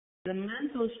The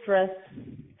mental stress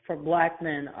for black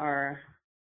men are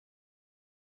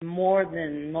more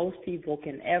than most people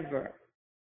can ever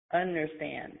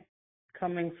understand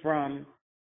coming from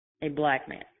a black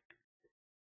man.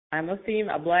 I'm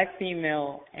a black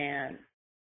female, and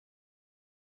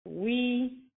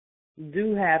we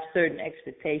do have certain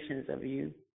expectations of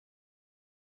you.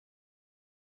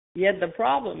 Yet the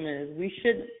problem is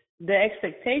the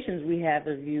expectations we have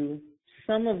of you,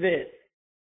 some of it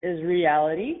is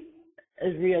reality,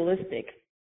 is realistic,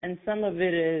 and some of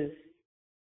it is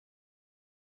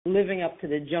living up to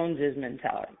the Joneses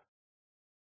mentality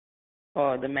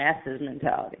or the masses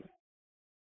mentality.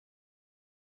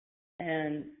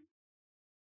 And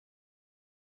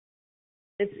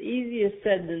it's easier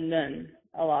said than done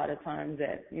a lot of times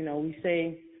that, we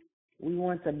say we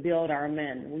want to build our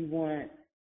men.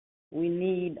 We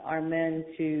need our men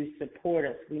to support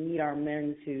us. We need our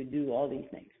men to do all these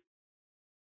things.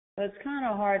 But it's kind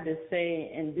of hard to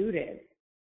say and do that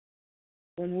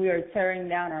when we are tearing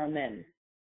down our men,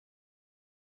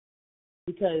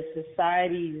 because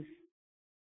society's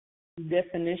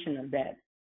definition of that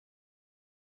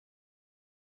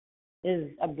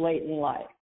is a blatant lie.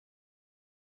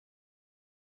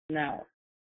 Now,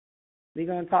 we're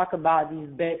going to talk about these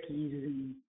Beckys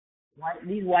and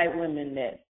these white women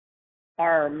that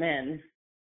are men,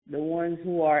 the ones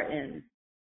who are in,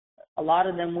 a lot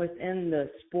of them within the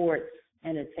sports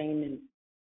entertainment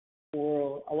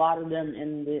world, a lot of them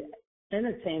in the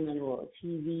entertainment world,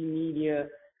 TV, media,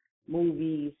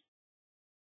 movies.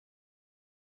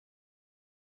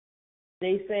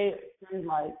 They say things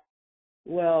like,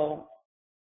 well,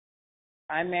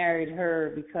 I married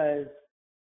her because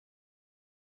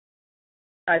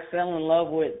I fell in love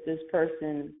with this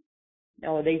person,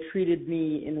 or they treated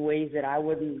me in ways that I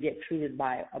wouldn't get treated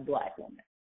by a black woman.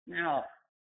 Now,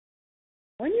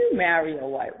 when you marry a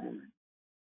white woman,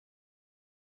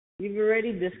 you've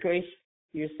already disgraced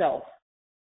yourself.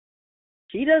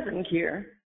 She doesn't care.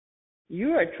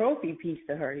 You're a trophy piece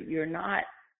to her. You're not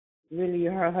really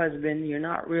her husband. You're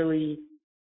not really,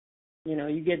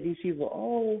 you get these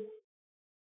people,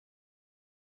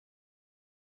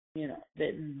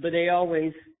 but they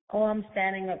always, I'm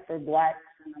standing up for blacks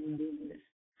and I'm doing this.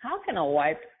 How can a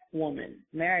white woman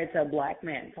married to a black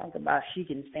man talk about she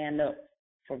can stand up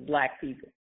for black people?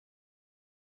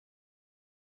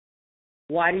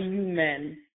 Why do you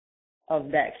men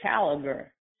of that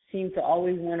caliber seem to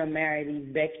always want to marry these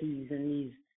Beckys and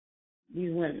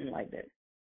these women like that?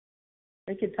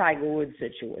 Look at Tiger Woods'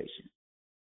 situation.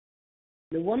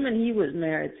 The woman he was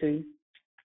married to,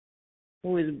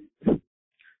 who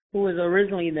was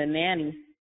originally the nanny,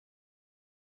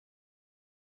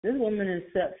 this woman is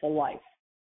set for life.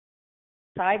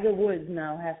 Tiger Woods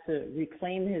now has to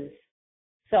reclaim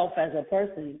himself as a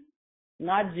person,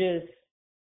 not just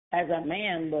as a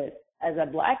man, but as a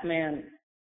black man.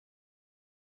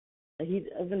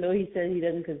 Even though he said he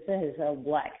doesn't consider himself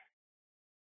black.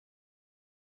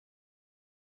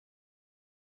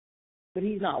 But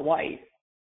he's not white.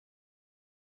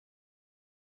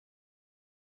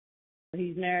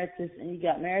 He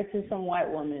got married to some white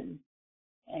woman,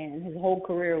 and his whole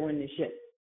career went to shit.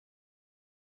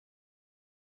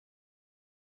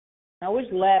 Now,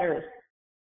 which ladder?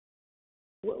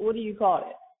 What do you call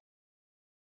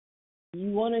it?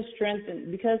 You want to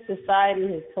strengthen, because society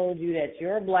has told you that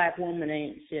your black woman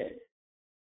ain't shit.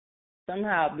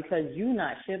 Somehow, because you're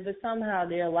not shit, but somehow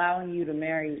they're allowing you to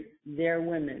marry their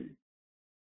women.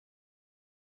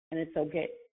 And it's okay.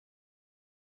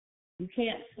 You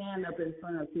can't stand up in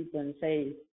front of people and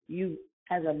say, you,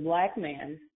 as a black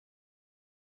man,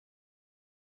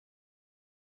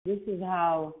 this is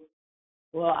how,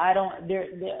 well, I don't,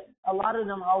 a lot of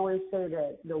them always say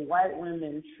that the white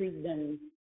women treat them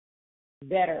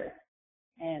better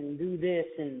and do this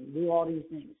and do all these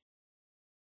things.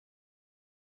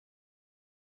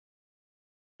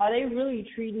 Are they really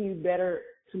treating you better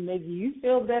to make you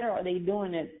feel better, or are they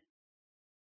doing it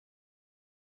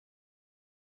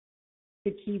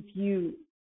to keep you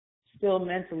still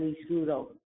mentally screwed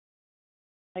over?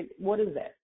 Like, what is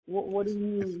that? What do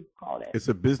you call that? It's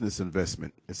a business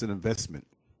investment. It's an investment.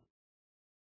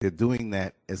 They're doing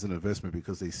that as an investment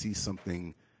because they see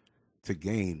something to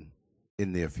gain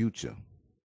in their future.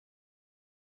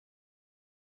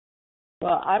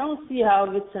 Well, I don't see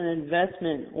how it's an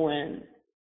investment when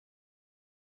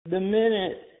the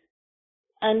minute,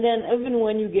 and then even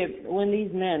when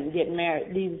these men get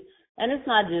married, and it's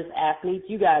not just athletes,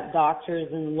 you got doctors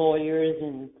and lawyers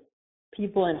and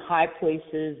people in high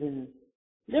places and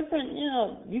different,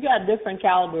 you got different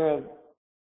caliber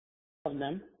of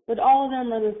them, but all of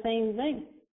them are the same thing.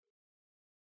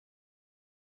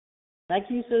 Like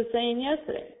you were saying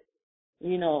yesterday,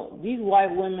 you know, these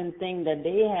white women think that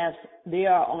they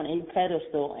are on a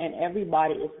pedestal and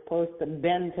everybody is supposed to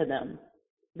bend to them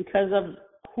because of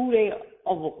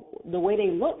of the way they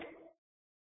look.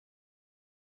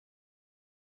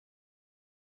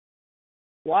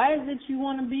 Why is it you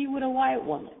want to be with a white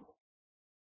woman?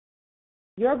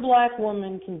 Your black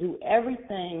woman can do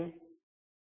everything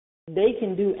they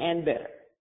can do and better.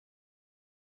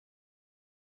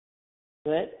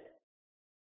 But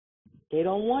they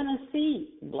don't want to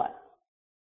see black.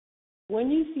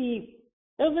 When you see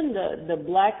even the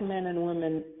black men and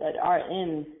women that are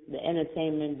in the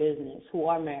entertainment business who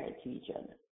are married to each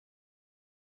other,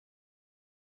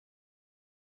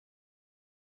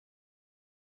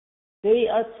 they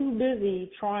are too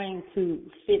busy trying to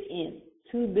fit in,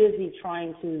 too busy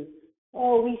trying to,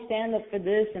 oh, we stand up for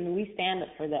this and we stand up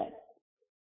for that.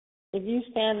 If you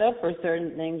stand up for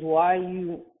certain things, why are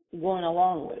you going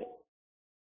along with it?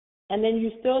 And then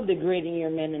you're still degrading your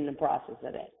men in the process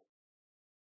of that.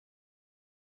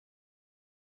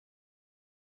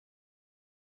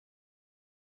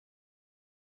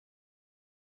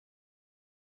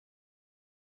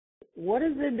 What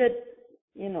is it that,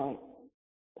 you know,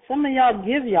 some of y'all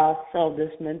give yourself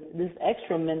this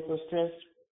extra mental stress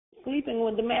sleeping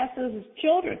with the masses'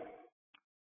 children?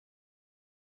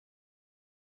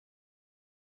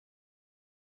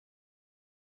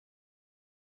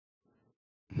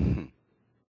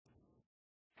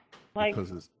 Like,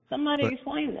 somebody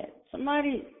explain that.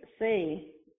 Somebody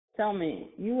tell me,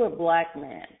 you a black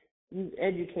man. You've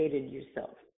educated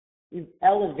yourself. You've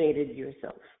elevated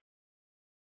yourself.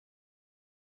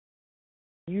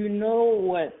 You know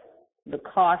what the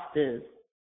cost is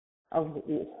of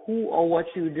who or what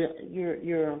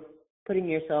you're putting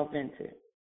yourself into.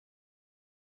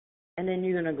 And then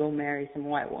you're going to go marry some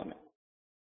white woman.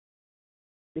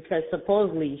 Because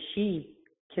supposedly she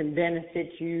can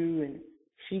benefit you and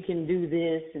she can do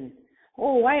this. And,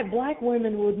 oh, white black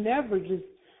women would never just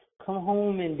come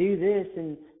home and do this.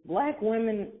 And black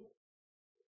women...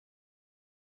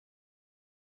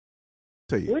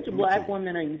 Which black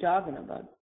women are you talking about?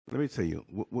 Let me tell you,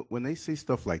 when they say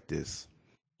stuff like this,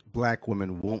 black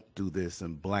women won't do this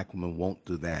and black women won't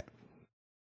do that.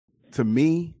 To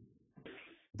me,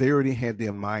 they already had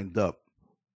their mind up.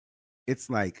 It's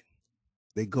like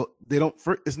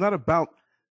it's not about,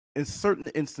 in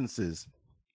certain instances,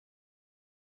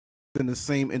 in the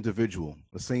same individual,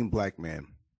 the same black man.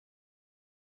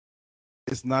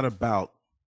 It's not about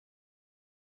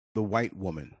the white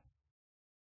woman.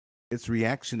 It's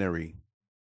reactionary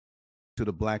to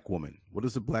the black woman. What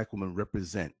does the black woman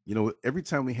represent? You know, every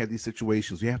time we have these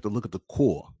situations, we have to look at the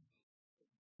core.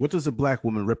 What does the black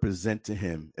woman represent to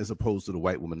him as opposed to the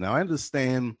white woman? Now, I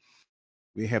understand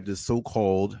we have this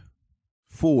so-called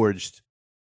forged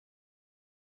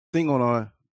thing on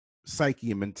our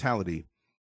psyche and mentality,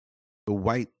 the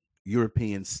white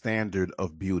European standard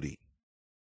of beauty.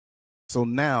 So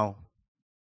now,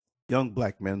 young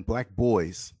black men, black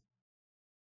boys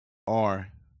are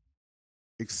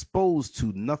exposed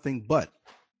to nothing but,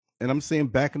 and I'm saying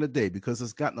back in the day, because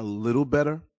it's gotten a little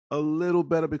better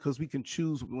because we can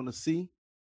choose what we want to see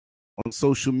on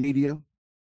social media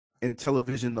and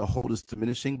television. The hold is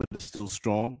diminishing, but it's still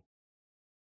strong.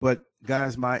 But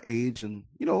guys my age and,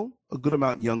 you know, a good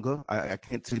amount younger, I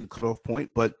can't tell you the cutoff point,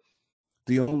 but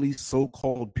the only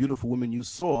so-called beautiful women you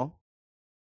saw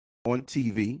on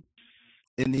TV,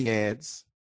 in the ads,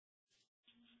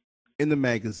 in the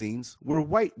magazines, were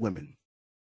white women.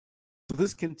 So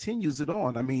this continues it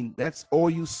on. I mean, that's all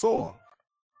you saw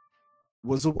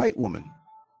was a white woman.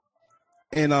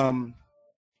 And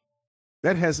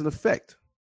that has an effect.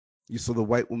 You saw the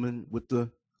white woman with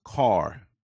the car,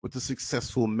 with the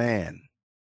successful man.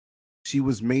 She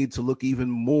was made to look even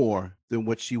more than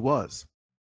what she was.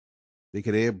 They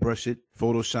could airbrush it,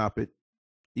 Photoshop it,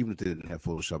 even if they didn't have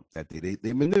Photoshop that day.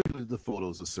 They manipulated the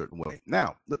photos a certain way.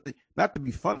 Now, not to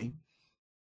be funny,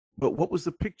 but what was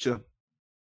the picture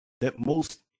that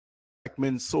most black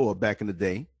men saw back in the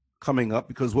day coming up?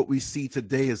 Because what we see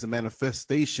today is a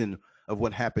manifestation of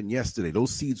what happened yesterday.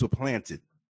 Those seeds were planted.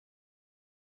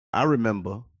 I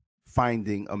remember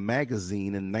finding a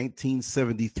magazine in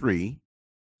 1973,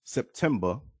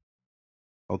 September,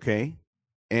 okay?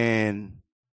 And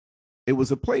it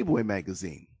was a Playboy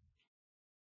magazine.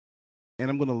 And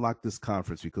I'm going to lock this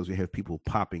conference because we have people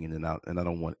popping in and out, and I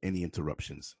don't want any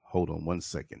interruptions. Hold on 1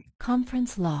 second.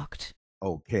 Conference locked.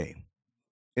 Okay.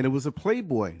 And it was a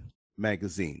Playboy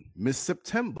magazine, Miss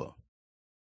September,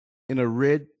 in a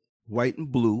red, white,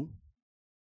 and blue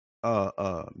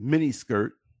mini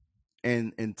skirt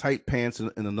and tight pants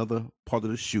in another part of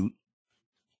the shoot.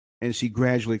 and she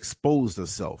gradually exposed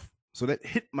herself. So that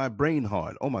hit my brain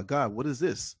hard. Oh my God, what is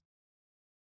this?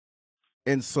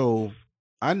 And so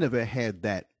I never had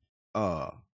that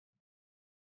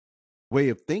way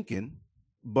of thinking,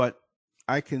 but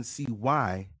I can see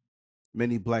why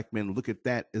many black men look at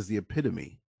that as the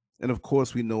epitome. And of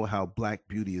course, we know how black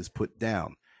beauty is put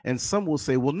down. And some will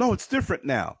say, well, no, it's different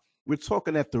now. We're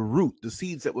talking at the root, the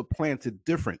seeds that were planted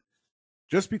different.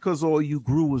 Just because all you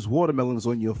grew was watermelons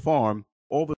on your farm,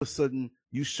 all of a sudden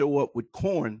you show up with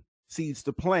corn seeds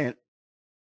to plant.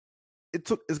 It's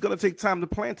going to take time to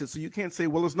plant it. So you can't say,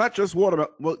 well, it's not just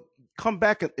watermelon. Well, come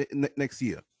back in next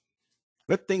year.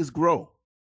 Let things grow.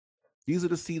 These are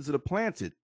the seeds that are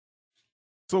planted.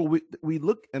 So we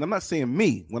look, and I'm not saying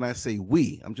me when I say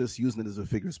we, I'm just using it as a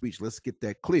figure of speech. Let's get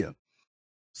that clear.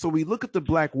 So we look at the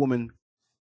black woman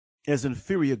as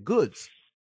inferior goods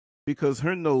because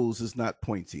her nose is not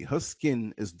pointy. Her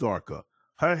skin is darker.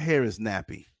 Her hair is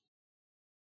nappy.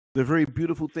 The very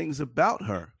beautiful things about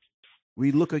her,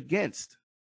 we look against.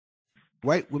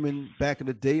 White women back in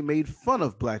the day made fun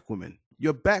of black women.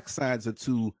 Your backsides are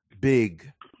too big.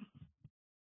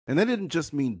 And that didn't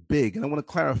just mean big. And I want to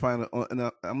clarify, and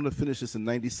I'm going to finish this in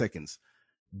 90 seconds.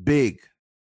 Big.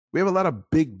 We have a lot of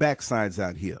big backsides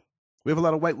out here. We have a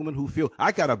lot of white women who feel,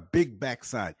 I got a big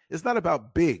backside. It's not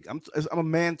about big. I'm a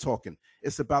man talking.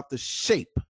 It's about the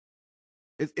shape.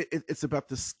 It's about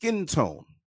the skin tone.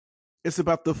 It's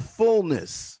about the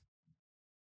fullness.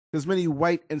 Because many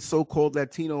white and so-called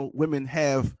Latino women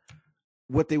have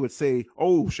what they would say,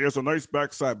 oh, she has a nice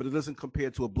backside, but it doesn't compare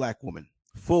to a black woman.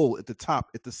 Full at the top,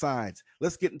 at the sides.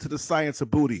 Let's get into the science of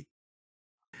booty.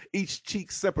 Each cheek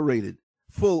separated,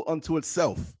 full unto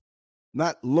itself.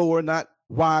 Not lower, not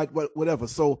wide, whatever.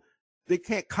 So they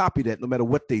can't copy that no matter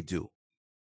what they do.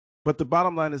 But the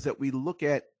bottom line is that we look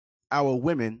at our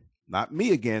women, not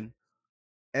me again,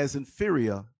 as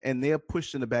inferior, and they're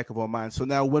pushed in the back of our minds. So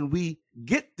now when we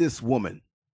get this woman,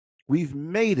 we've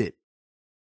made it.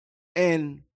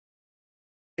 And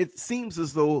it seems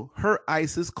as though her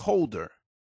ice is colder.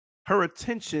 Her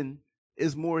attention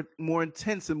is more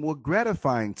intense and more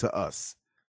gratifying to us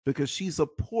because she's a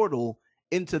portal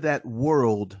into that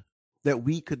world that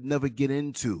we could never get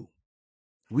into.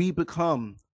 We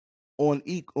become on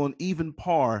even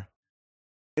par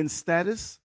in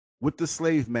status with the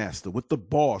slave master, with the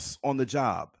boss on the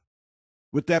job,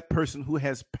 with that person who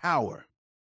has power.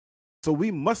 So we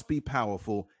must be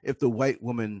powerful if the white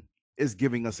woman is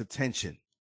giving us attention.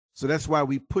 So that's why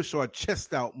we push our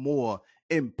chest out more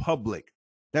in public.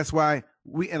 That's why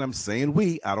and I'm saying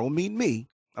we, I don't mean me,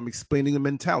 I'm explaining the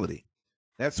mentality.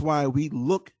 That's why we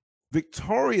look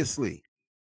victoriously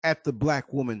at the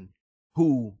black woman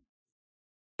who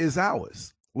is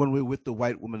ours when we're with the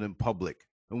white woman in public.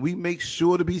 And we make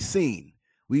sure to be seen.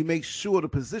 We make sure to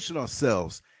position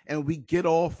ourselves, and we get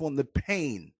off on the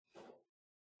pain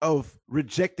of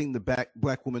rejecting the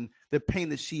black woman, the pain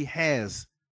that she has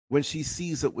when she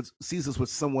sees us with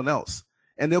someone else.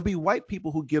 And there'll be white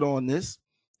people who get on this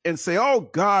and say, oh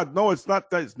God, no, it's not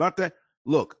that. It's not that.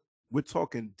 Look, we're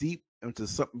talking deep into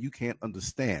something you can't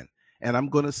understand. And I'm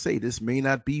going to say this may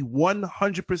not be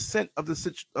 100% of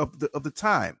the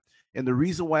time. And the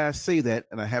reason why I say that,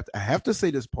 and I have to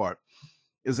say this part,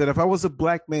 is that if I was a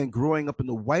black man growing up in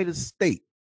the whitest state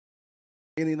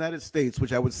in the United States,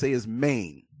 which I would say is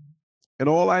Maine, and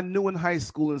all I knew in high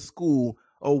school and school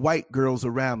are white girls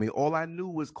around me. All I knew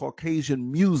was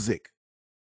Caucasian music.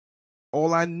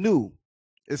 All I knew,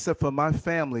 except for my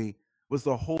family, was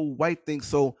the whole white thing.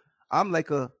 So I'm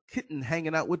like a kitten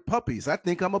hanging out with puppies. I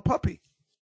think I'm a puppy.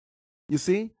 You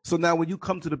see? So now when you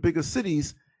come to the bigger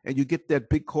cities and you get that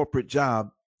big corporate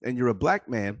job and you're a black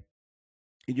man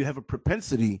and you have a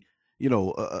propensity,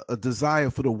 a desire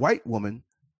for the white woman,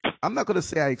 I'm not going to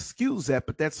say I excuse that,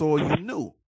 but that's all you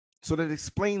knew. So that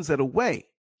explains that away.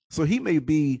 So he may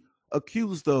be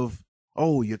accused of,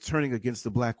 oh, you're turning against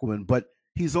the black woman, but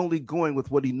he's only going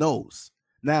with what he knows.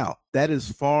 Now, that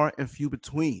is far and few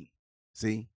between.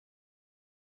 See?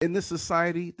 In this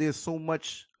society, there's so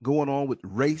much going on with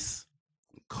race,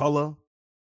 color,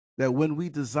 that when we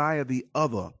desire the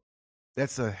other,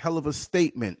 that's a hell of a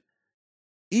statement.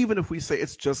 Even if we say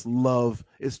it's just love,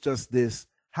 it's just this,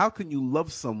 how can you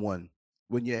love someone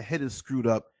when your head is screwed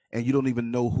up and you don't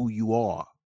even know who you are?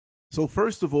 So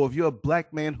first of all, if you're a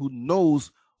black man who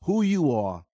knows who you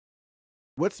are,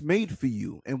 what's made for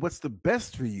you, and what's the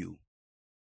best for you,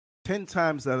 10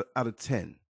 times out of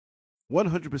 10,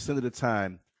 100% of the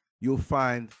time, you'll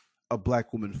find a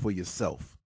black woman for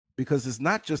yourself. Because it's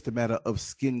not just a matter of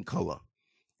skin color.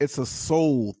 It's a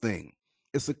soul thing.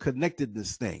 It's a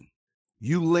connectedness thing.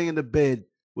 You lay in the bed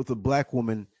with a black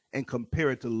woman and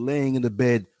compare it to laying in the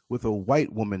bed with a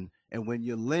white woman, and when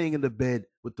you're laying in the bed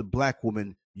with the black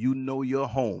woman, you know you're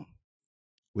home.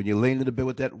 When you're laying in the bed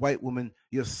with that white woman,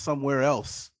 you're somewhere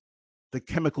else. The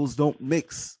chemicals don't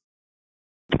mix.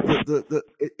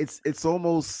 It's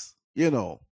almost,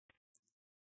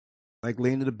 like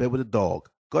laying in the bed with a dog.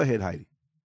 Go ahead, Heidi.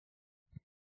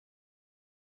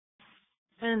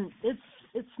 And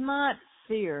it's not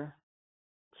fair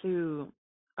to,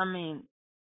 I mean,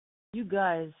 you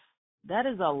guys, that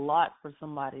is a lot for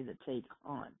somebody to take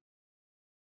on.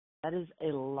 That is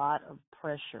a lot of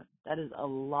pressure. That is a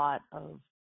lot of,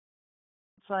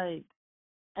 it's like,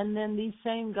 and then these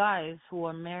same guys who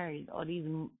are married, or these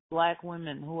black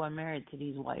women who are married to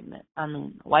these white men,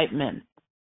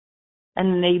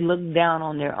 and they look down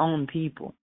on their own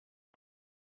people.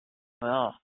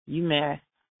 Well, you married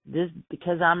this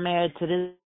because I'm married to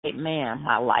this white man.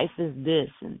 My life is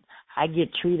this, and I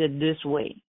get treated this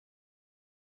way.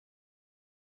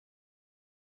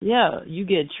 Yeah, you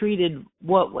get treated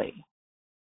what way?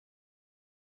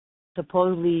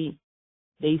 Supposedly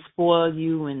they spoil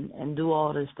you and do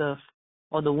all this stuff,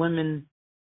 or the women,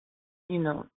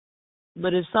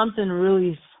 But if something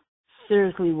really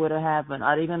seriously would have happened,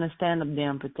 are they going to stand up there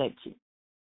and protect you?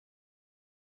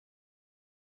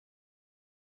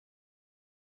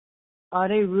 Are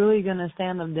they really going to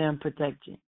stand up there and protect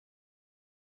you?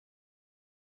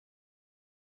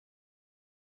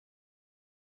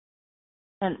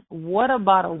 And what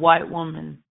about a white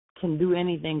woman can do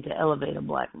anything to elevate a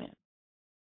black man?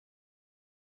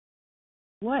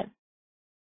 What?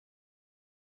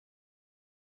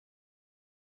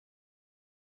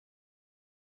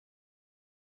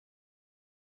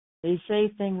 They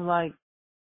say things like,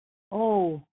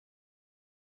 oh,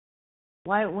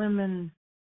 white women,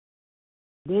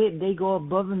 they go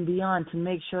above and beyond to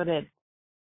make sure that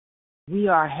we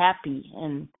are happy,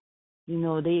 and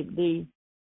they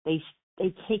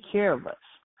take care of us.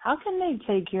 How can they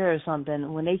take care of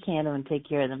something when they can't even take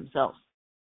care of themselves?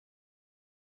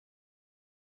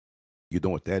 You know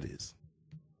what that is.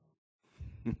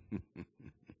 You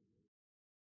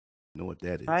know what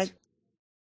that is. Right?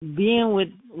 Being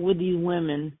with these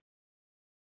women,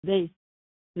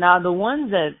 now the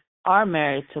ones that are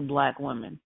married to black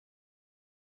women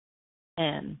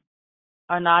and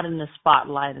are not in the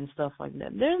spotlight and stuff like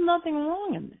that, there's nothing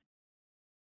wrong in it.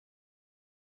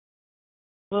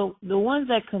 Well, the ones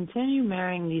that continue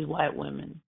marrying these white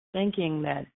women, thinking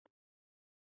that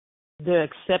their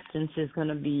acceptance is going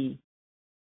to be,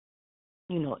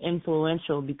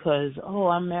 influential because, oh,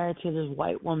 I'm married to this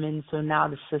white woman, so now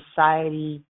the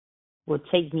society will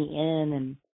take me in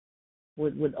and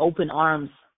with open arms.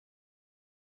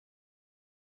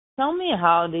 Tell me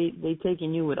how they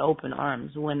taking you with open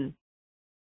arms when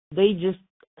they just,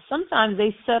 sometimes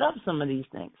they set up some of these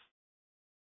things.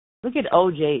 Look at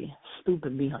OJ,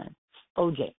 stupid behind.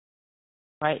 OJ,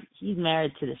 right? He's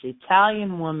married to this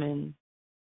Italian woman,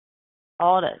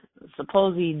 all that,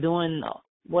 supposedly doing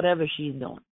whatever she's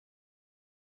doing.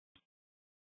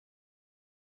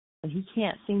 But he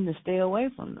can't seem to stay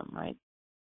away from them, right?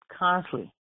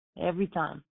 Constantly, every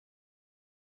time.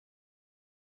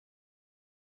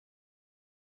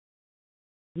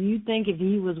 Do you think if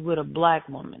he was with a black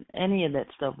woman, any of that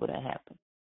stuff would have happened?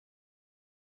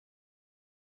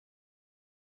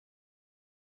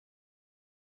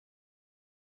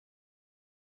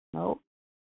 Nope.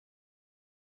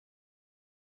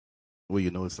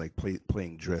 Well, it's like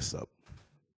playing dress up.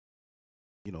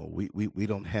 We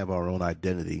don't have our own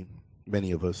identity,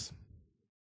 many of us.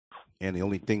 And the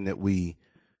only thing that we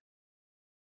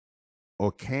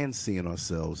or can see in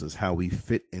ourselves is how we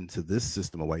fit into this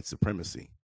system of white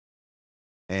supremacy.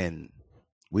 And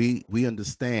we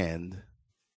understand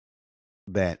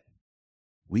that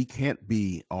we can't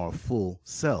be our full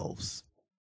selves,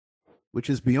 which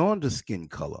is beyond the skin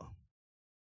color.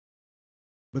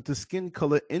 But the skin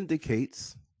color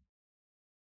indicates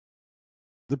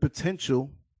the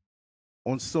potential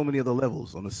on so many other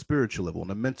levels, on a spiritual level,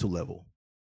 on a mental level,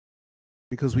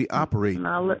 because we operate.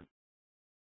 Go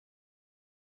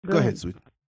ahead, sweet.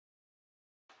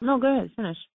 No, go ahead,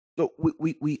 finish. No,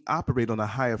 we operate on a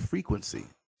higher frequency.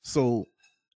 So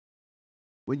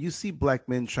when you see black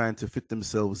men trying to fit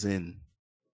themselves in,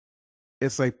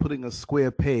 it's like putting a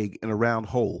square peg in a round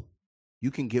hole.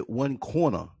 You can get one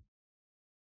corner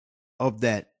of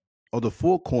that, or the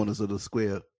four corners of the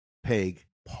square peg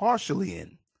partially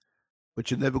in, but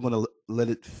you're never going to let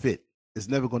it fit. It's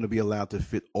never going to be allowed to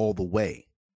fit all the way.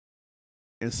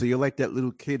 And so you're like that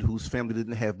little kid whose family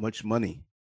didn't have much money,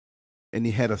 and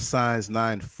he had a size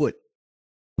 9 foot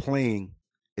playing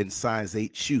in size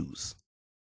 8 shoes.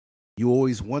 You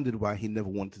always wondered why he never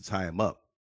wanted to tie him up.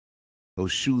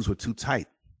 Those shoes were too tight.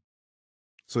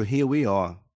 So here we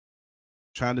are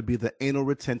trying to be the anal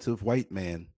retentive white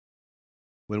man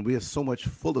when we are so much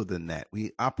fuller than that.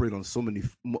 We operate on so many,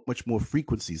 much more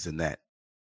frequencies than that.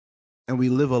 And we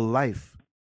live a life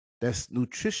that's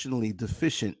nutritionally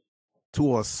deficient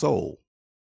to our soul.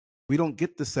 We don't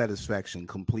get the satisfaction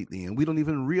completely, and we don't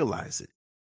even realize it.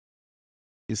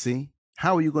 You see?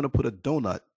 How are you going to put a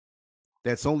donut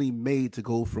that's only made to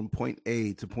go from point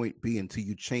A to point B until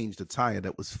you change the tire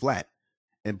that was flat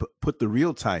and put the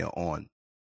real tire on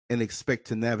and expect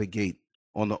to navigate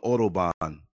on the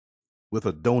Autobahn with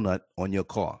a donut on your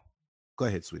car? Go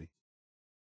ahead, sweetie.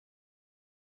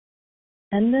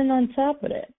 And then on top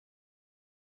of that,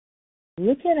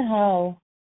 look at how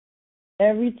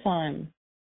every time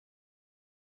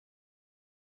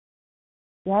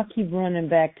y'all keep running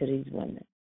back to these women.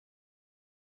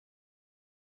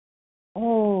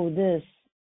 Oh, this.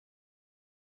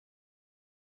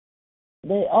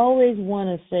 They always want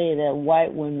to say that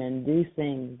white women do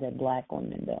things that black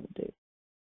women don't do.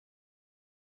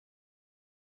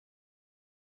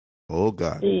 Oh,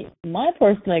 God. See, my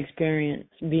personal experience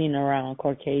being around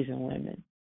Caucasian women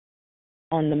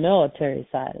on the military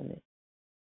side of it,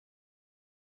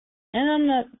 and I'm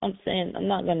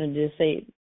not going to just say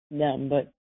them,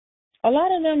 but a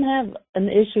lot of them have an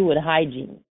issue with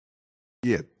hygiene.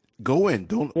 Yeah, go in.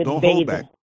 Don't bathing. Hold back.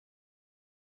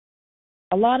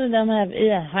 A lot of them have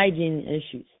hygiene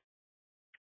issues,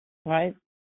 right?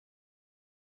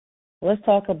 Let's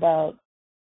talk about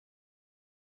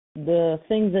the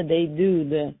things that they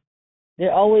do.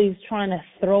 They're always trying to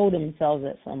throw themselves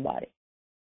at somebody.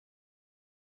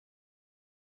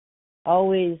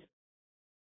 Always,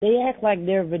 they act like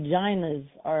their vaginas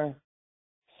are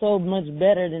so much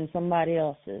better than somebody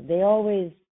else's. They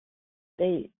always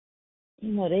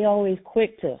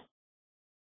quick to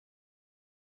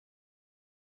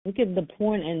look at the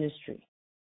porn industry.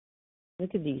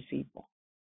 Look at these people.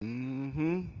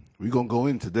 Mm-hmm. We're going to go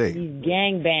in today. These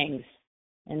gangbangs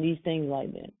and these things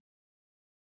like that.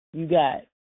 You got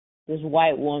this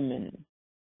white woman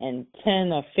and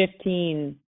 10 or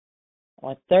 15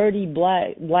 or 30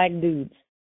 black dudes,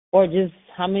 or just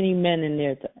how many men in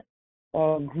there,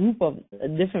 or a group of a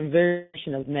different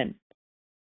version of men,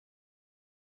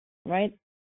 right?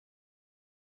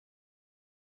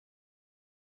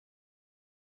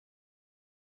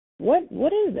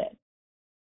 What is that?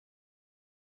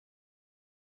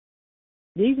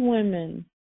 These women,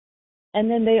 and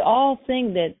then they all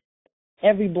think that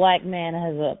every black man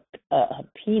has a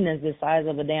penis the size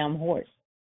of a damn horse.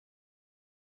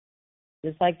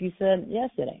 Just like you said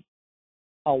yesterday,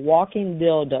 a walking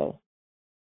dildo.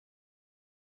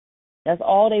 That's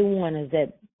all they want is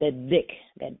that dick,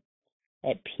 that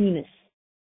penis.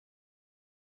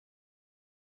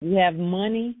 You have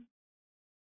money.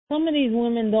 Some of these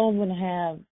women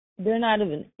they're not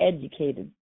even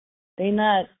educated. They're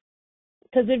not,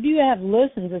 because if you have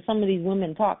listened to some of these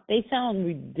women talk, they sound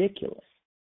ridiculous.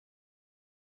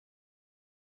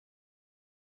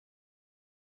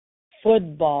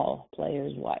 Football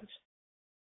players' wives,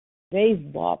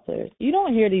 baseball players. You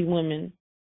don't hear these women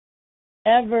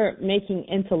ever making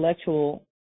intellectual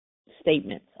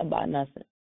statements about nothing,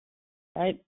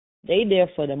 right? They there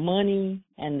for the money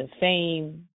and the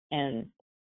fame and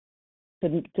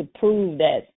to prove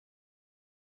that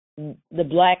the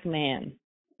black man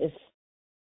is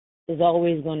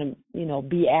always going to,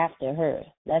 be after her.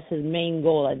 That's his main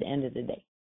goal at the end of the day.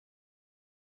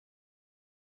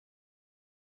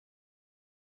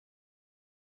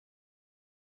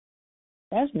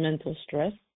 That's mental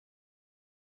stress.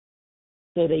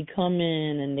 So they come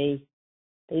in and they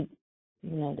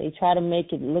try to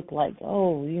make it look like,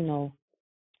 oh,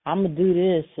 I'm gonna do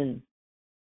this and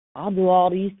I'll do all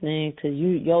these things because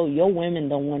your women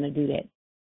don't want to do that.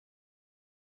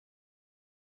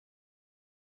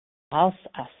 I'll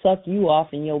suck you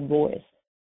off and your boys,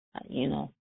 and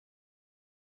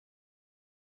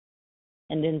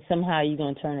then somehow you're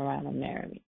gonna turn around and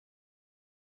marry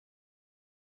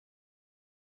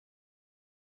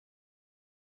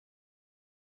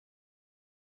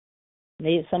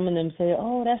me. Some of them say,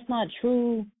 oh, that's not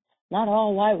true. Not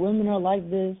all white women are like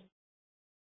this.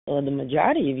 Well, the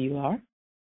majority of you are.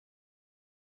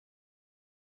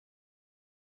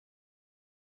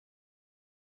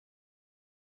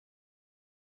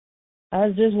 I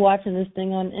was just watching this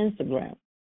thing on Instagram.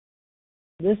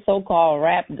 This so-called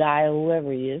rap guy, or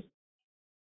whoever he is,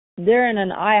 they're in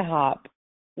an IHOP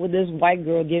with this white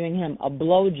girl giving him a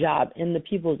blowjob in the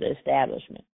people's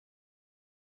establishment.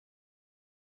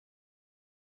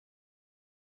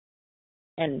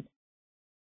 And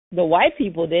the white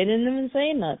people, they didn't even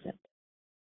say nothing.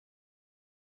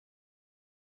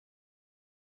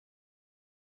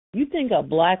 You think a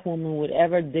black woman would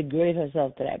ever degrade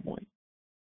herself to that point?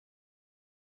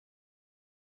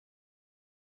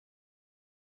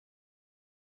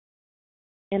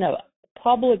 In a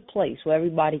public place where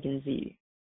everybody can see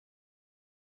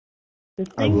you. The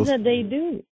things that they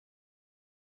do.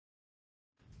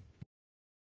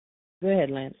 Go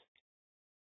ahead, Lance.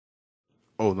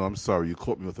 Oh, no, I'm sorry. You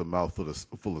caught me with a mouthful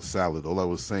full of salad. All I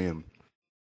was saying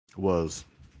was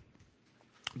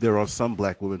there are some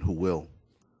black women who will.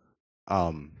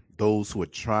 Those who are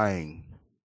trying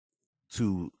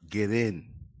to get in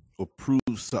or prove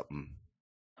something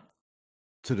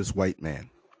to this white man,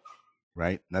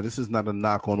 right? Now, this is not a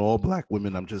knock on all black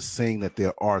women. I'm just saying that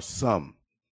there are some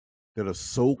that are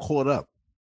so caught up.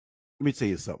 Let me tell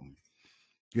you something.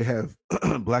 You have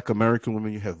black American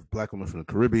women, you have black women from the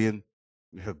Caribbean,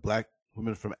 you have black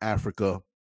women from Africa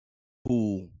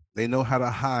who they know how to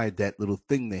hide that little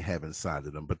thing they have inside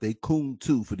of them, but they coon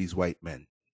too for these white men.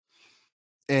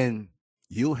 And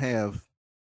you'll have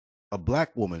a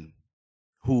black woman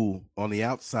who on the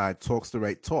outside talks the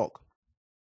right talk,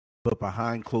 but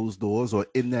behind closed doors or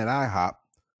in that IHOP,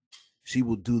 she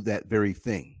will do that very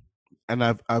thing. And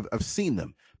I've seen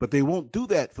them, but they won't do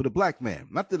that for the black man.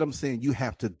 Not that I'm saying you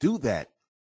have to do that.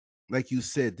 Like you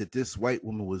said, that this white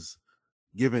woman was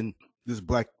giving this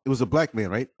black, it was a black man,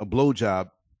 right? A blowjob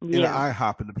in an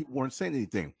IHOP, and the people weren't saying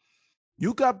anything.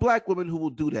 You got black women who will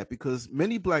do that because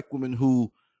many black women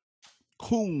who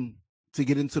coon to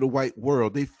get into the white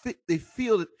world, they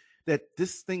feel that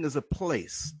this thing is a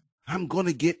place. I'm going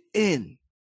to get in.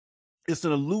 It's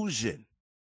an illusion.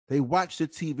 They watch the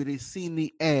TV, they've seen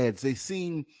the ads, they've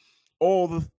seen all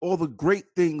the great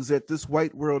things that this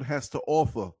white world has to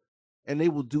offer, and they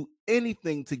will do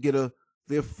anything to get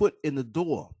their foot in the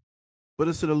door. But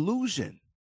it's an illusion,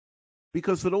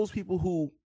 because for those people who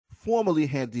formerly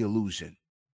had the illusion,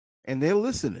 and they're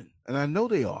listening, and I know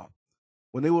they are,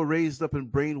 when they were raised up and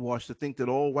brainwashed to think that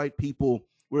all white people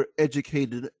were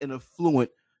educated and affluent,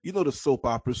 you know the soap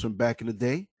operas from back in the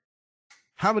day.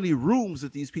 How many rooms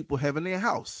did these people have in their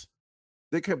house?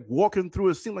 They kept walking through.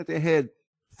 It seemed like they had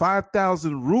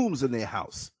 5,000 rooms in their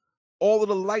house. All of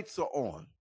the lights are on.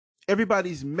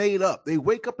 Everybody's made up. They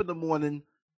wake up in the morning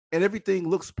and everything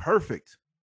looks perfect.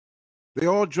 They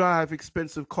all drive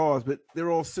expensive cars, but they're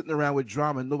all sitting around with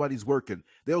drama and nobody's working.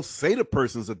 They'll say the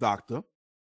person's a doctor,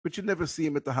 but you never see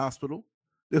him at the hospital.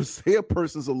 They'll say a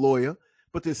person's a lawyer,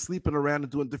 but they're sleeping around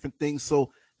and doing different things.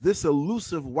 So this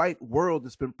elusive white world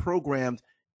that's been programmed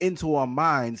into our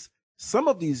minds, some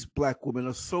of these black women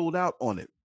are sold out on it.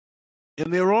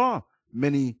 And there are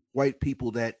many white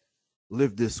people that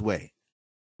live this way.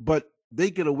 But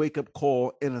they get a wake-up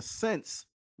call, in a sense,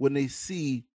 when they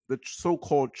see the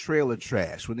so-called trailer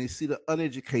trash, when they see the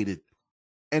uneducated,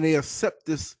 and they accept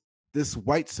this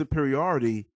white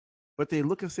superiority, but they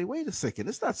look and say, wait a second,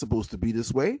 it's not supposed to be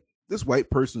this way. This white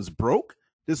person's broke.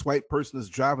 This white person is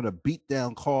driving a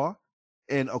beat-down car,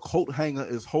 and a coat hanger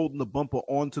is holding the bumper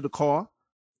onto the car.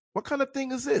 What kind of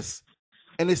thing is this?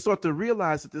 And they start to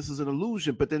realize that this is an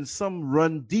illusion, but then some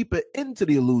run deeper into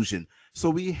the illusion. So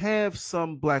we have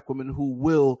some black women who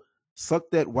will suck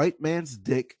that white man's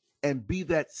dick and be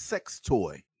that sex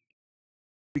toy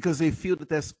because they feel that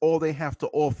that's all they have to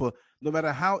offer, no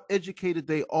matter how educated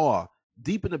they are.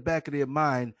 Deep in the back of their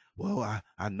mind, well,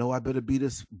 I know I better be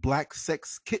this black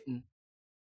sex kitten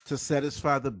to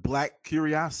satisfy the black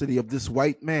curiosity of this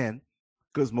white man,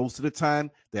 because most of the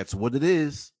time that's what it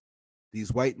is.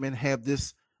 These white men have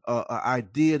this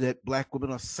idea that black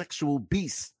women are sexual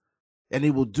beasts, and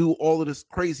they will do all of this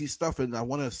crazy stuff. And I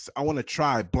want to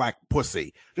try black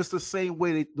pussy, just the same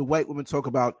way the white women talk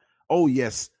about. Oh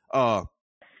yes, I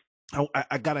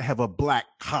gotta have a black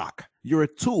cock. You're a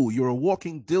tool. You're a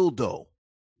walking dildo.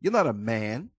 You're not a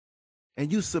man, and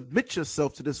you submit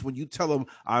yourself to this when you tell them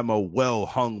I'm a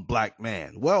well-hung black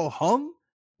man. Well hung?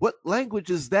 What language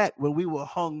is that when we were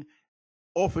hung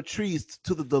off of trees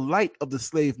to the delight of the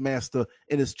slave master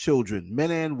and his children,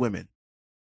 men and women?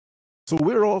 So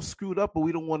we're all screwed up, but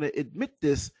we don't want to admit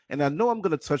this. And I know I'm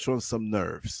going to touch on some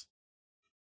nerves.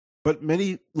 But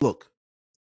look,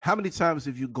 how many times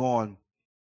have you gone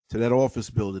to that office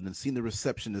building and seen the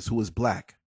receptionist who is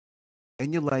black?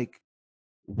 And you're like,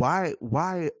 why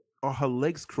are her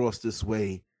legs crossed this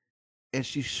way? And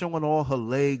she's showing all her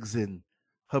legs and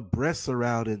her breasts are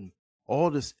out and all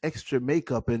this extra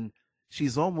makeup. And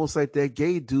she's almost like that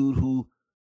gay dude who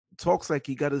talks like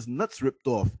he got his nuts ripped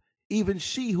off. Even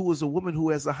she, who is a woman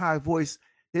who has a high voice,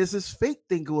 there's this fake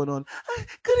thing going on.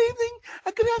 Good evening.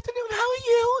 Good afternoon. How are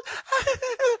you?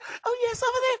 Oh, yes,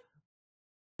 over there.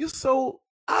 You're so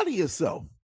out of yourself.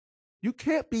 You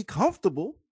can't be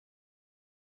comfortable.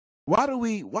 Why do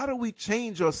we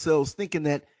change ourselves thinking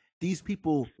that these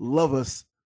people love us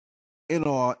in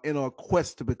our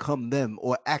quest to become them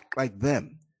or act like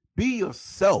them? Be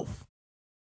yourself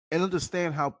and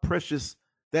understand how precious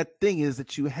that thing is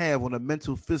that you have on a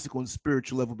mental, physical, and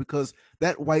spiritual level, because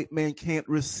that white man can't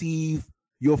receive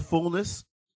your fullness.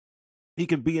 He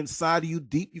can be inside of you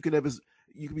deep. You can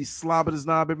be slobbing his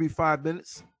knob every 5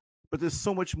 minutes. But there's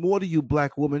so much more to you,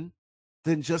 black woman,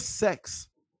 than just sex.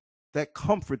 That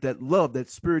comfort, that love, that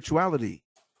spirituality.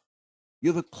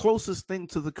 You're the closest thing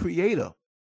to the creator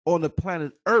on the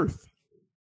planet Earth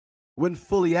when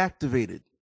fully activated,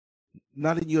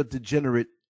 not in your degenerate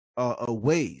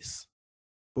ways.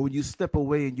 But when you step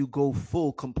away and you go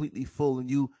full, completely full,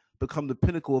 and you become the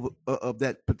pinnacle of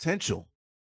that potential,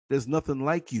 there's nothing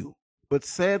like you. But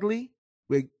sadly,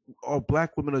 our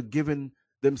black women are giving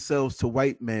themselves to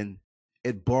white men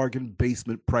at bargain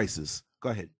basement prices. Go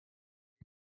ahead.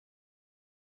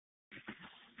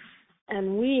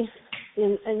 And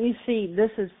and you see,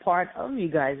 this is part of you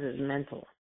guys' mental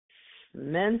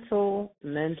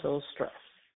stress,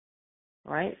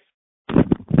 right?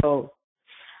 So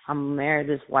I'm married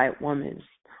to this white woman.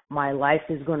 My life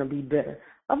is going to be better.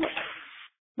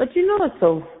 But you know what?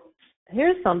 So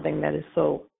here's something that is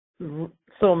so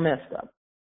messed up.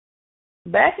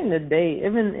 Back in the day,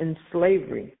 even in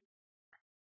slavery,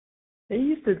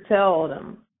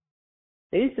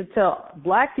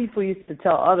 black people used to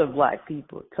tell other black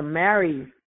people to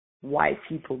marry white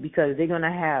people because they're going to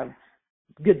have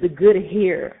the good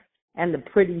hair and the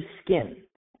pretty skin.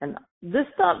 And this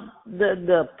stuff,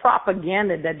 the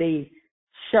propaganda that they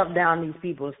shove down these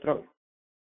people's throats.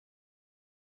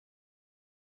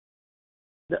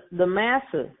 The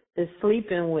master is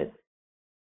sleeping with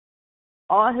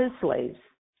all his slaves,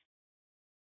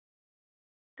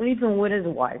 sleeping with his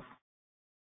wife,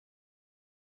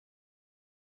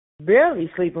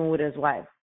 barely sleeping with his wife,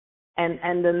 and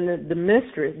then the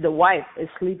mistress, the wife, is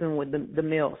sleeping with the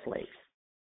male slaves.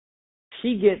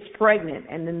 She gets pregnant,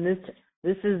 and then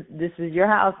this is your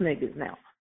house niggas now.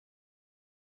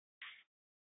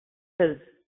 Because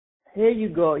here you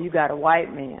go, you got a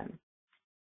white man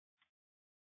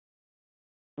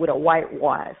with a white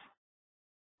wife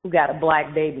who got a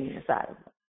black baby inside of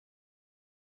her.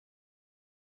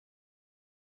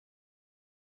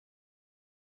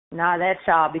 Now that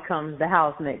child becomes the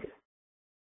house nigga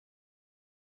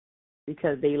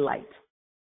because they light.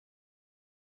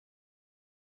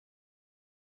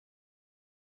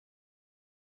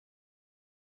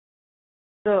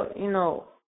 So,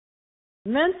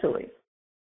 mentally,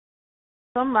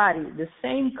 somebody, the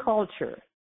same culture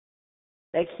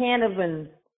that can't even,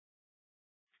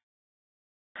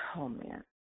 oh man,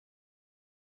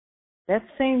 that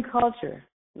same culture,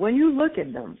 when you look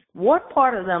at them, what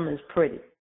part of them is pretty?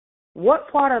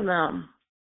 What part of them,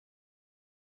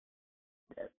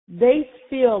 they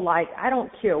feel like, I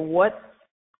don't care what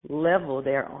level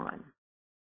they're on,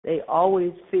 they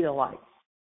always feel like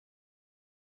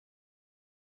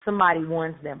somebody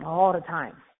wants them all the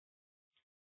time.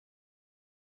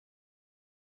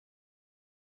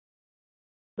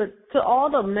 But to all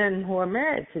the men who are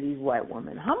married to these white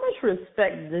women, how much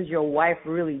respect does your wife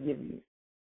really give you?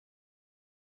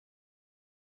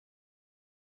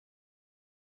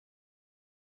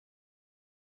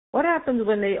 What happens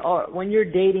when you're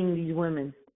dating these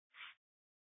women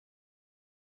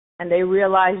and they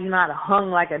realize you're not hung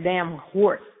like a damn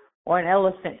horse or an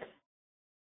elephant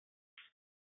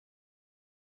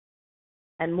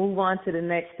and move on to the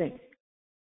next thing?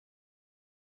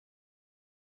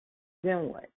 Then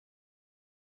what?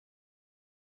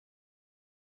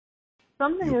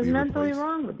 Something You'll is be mentally replaced.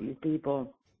 wrong with these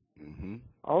people. Mm-hmm.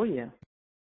 Oh yeah,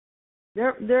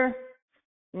 they're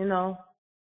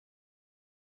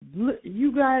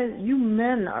you guys, you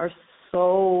men are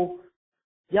so,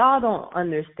 y'all don't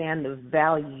understand the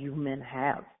value you men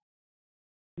have.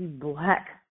 You black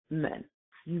men,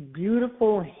 you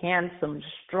beautiful, handsome,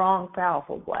 strong,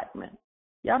 powerful black men.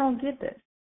 Y'all don't get that.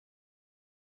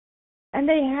 And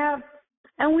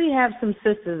we have some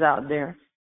sisters out there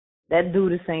that do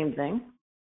the same thing.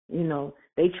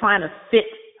 They trying to fit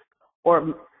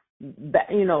or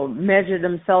measure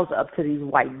themselves up to these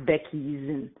white Beckys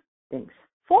and things.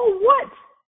 For what?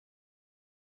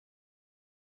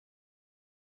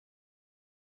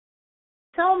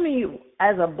 Tell me,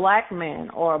 as a black man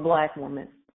or a black woman,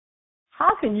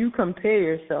 how can you compare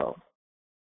yourself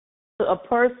to a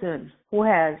person who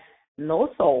has no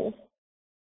soul,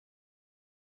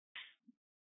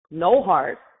 no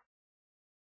heart,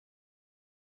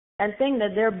 and think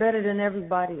that they're better than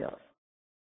everybody else?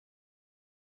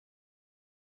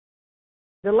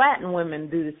 The Latin women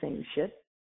do the same shit.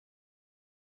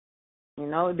 You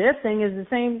know, their thing is the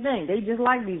same thing. They just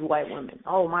like these white women.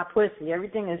 Oh, my pussy.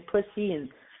 Everything is pussy and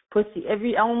pussy.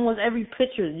 Almost every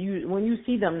picture when you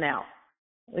see them now,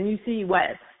 when you see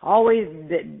what, always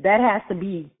that has to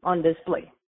be on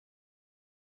display.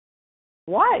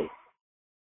 Why?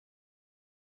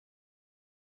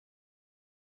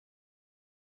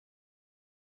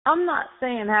 I'm not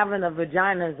saying having a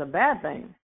vagina is a bad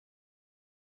thing,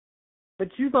 but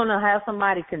you're gonna have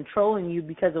somebody controlling you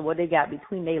because of what they got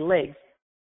between their legs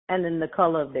and then the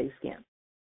color of their skin.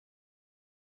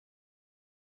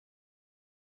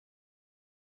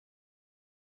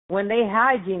 When their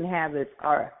hygiene habits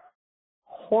are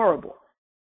horrible.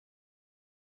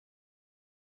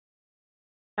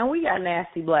 And we got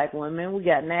nasty black women. We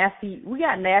got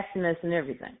nastiness and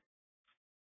everything.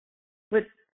 But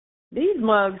these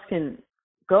mugs can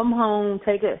come home,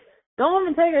 don't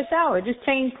even take a shower, just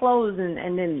change clothes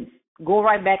and then go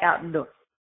right back out the door.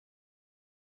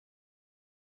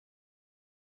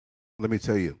 Let me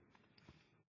tell you,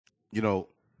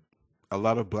 a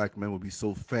lot of black men will be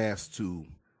so fast to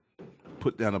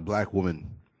put down a black woman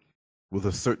with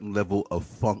a certain level of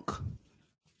funk.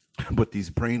 But these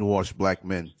brainwashed black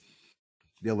men,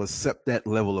 they'll accept that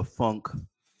level of funk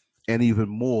and even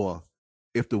more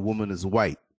if the woman is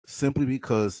white, simply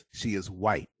because she is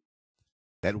white.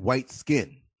 That white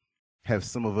skin have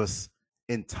some of us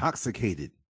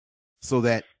intoxicated so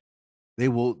that they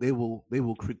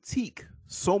will critique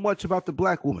so much about the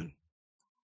black woman.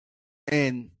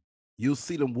 And you'll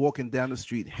see them walking down the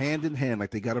street hand in hand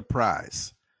like they got a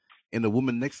prize. And the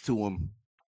woman next to them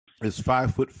is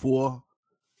 5'4",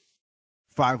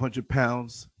 500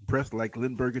 pounds, breasts like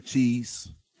Limburger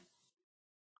cheese,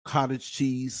 cottage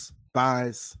cheese,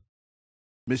 thighs,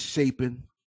 misshapen,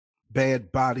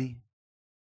 bad body,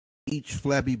 each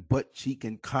flabby butt cheek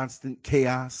in constant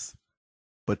chaos,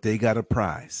 but they got a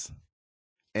prize.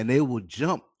 And they will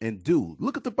jump and do.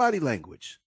 Look at the body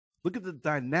language. Look at the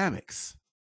dynamics.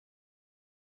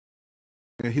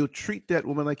 And he'll treat that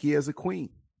woman like he has a queen.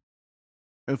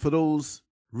 And for those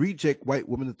reject white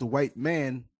women that the white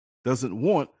man doesn't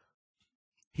want,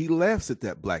 he laughs at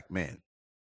that black man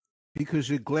because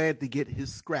you're glad to get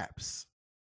his scraps.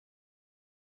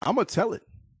 I'm going to tell it.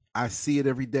 I see it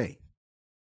every day.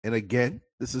 And again,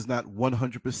 this is not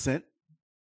 100%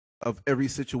 of every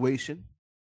situation,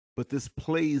 but this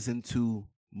plays into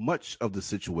much of the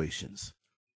situations.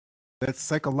 That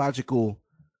psychological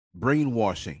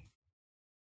brainwashing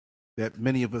that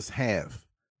many of us have.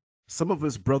 Some of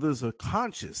us brothers are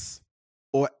conscious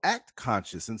or act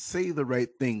conscious and say the right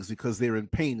things because they're in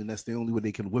pain, and that's the only way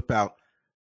they can whip out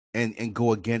and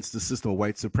go against the system of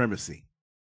white supremacy.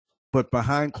 But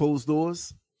behind closed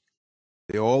doors,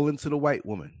 they're all into the white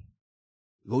woman.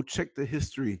 Go check the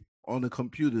history on the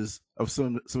computers of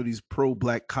some of these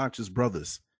pro-black conscious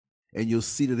brothers, and you'll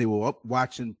see that they were up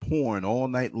watching porn all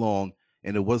night long,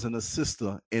 and there wasn't a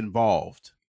sister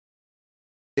involved.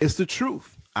 It's the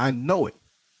truth. I know it.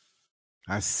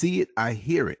 I see it. I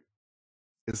hear it.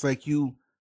 It's like you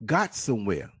got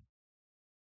somewhere.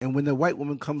 And when the white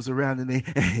woman comes around and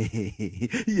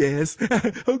they, yes,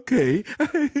 okay,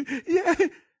 yeah,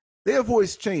 their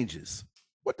voice changes.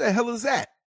 What the hell is that?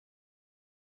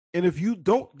 And if you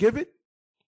don't give it,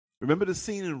 remember the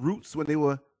scene in Roots when they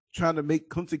were trying to make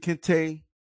Kunta Kinte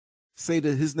say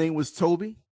that his name was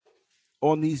Toby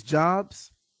on these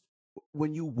jobs?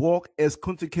 When you walk as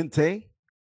Kunta Kinte,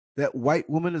 that white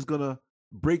woman is going to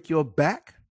break your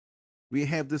back. We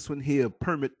have this one here,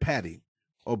 Permit Patty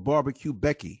or Barbecue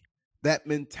Becky. That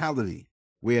mentality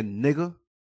where, nigga,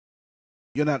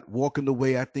 you're not walking the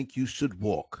way I think you should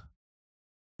walk.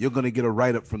 You're going to get a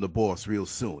write-up from the boss real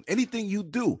soon. Anything you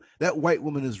do, that white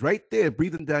woman is right there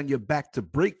breathing down your back to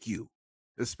break you,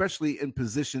 especially in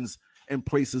positions and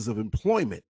places of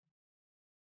employment.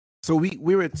 So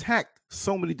we're attacked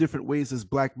so many different ways as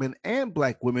black men and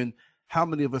black women. How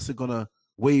many of us are going to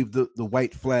wave the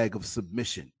white flag of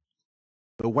submission?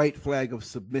 The white flag of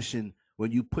submission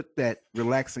when you put that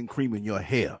relaxing cream in your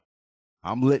hair.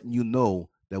 I'm letting you know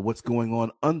that what's going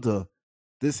on under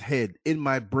this head in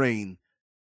my brain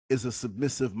is a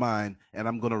submissive mind, and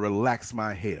I'm going to relax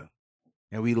my hair.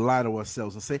 And we lie to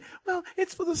ourselves and say, well,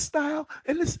 it's for the style,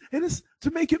 and it's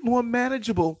to make it more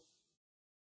manageable.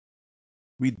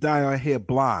 We dye our hair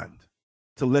blonde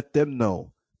to let them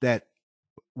know that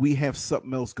we have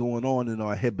something else going on in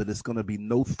our head, but it's going to be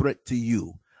no threat to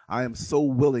you. I am so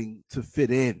willing to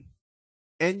fit in.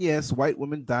 And yes, white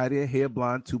women dye their hair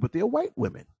blonde too, but they're white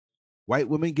women. White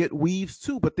women get weaves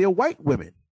too, but they're white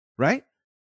women, right?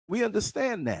 We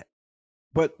understand that.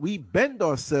 But we bend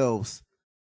ourselves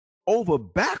over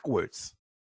backwards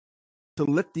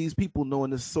to let these people know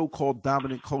in this so-called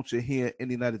dominant culture here in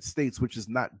the United States, which is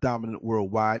not dominant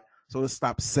worldwide. So let's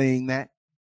stop saying that.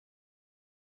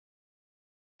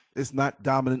 It's not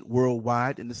dominant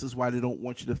worldwide, and this is why they don't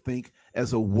want you to think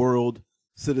as a world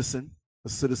citizen, a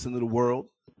citizen of the world,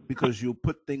 because you'll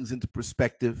put things into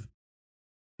perspective.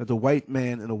 That the white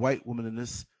man and the white woman in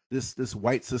this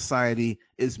white society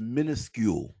is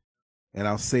minuscule. And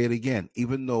I'll say it again,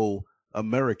 even though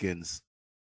Americans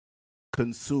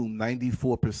consume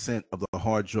 94% of the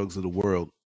hard drugs of the world,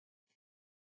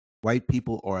 white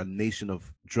people are a nation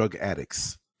of drug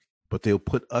addicts, but they'll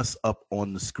put us up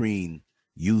on the screen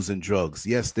using drugs.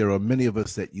 Yes, there are many of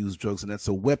us that use drugs, and that's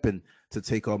a weapon to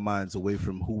take our minds away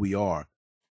from who we are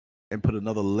and put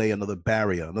another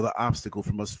barrier, another obstacle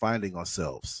from us finding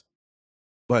ourselves.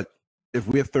 But if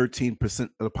we're 13% of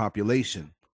the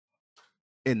population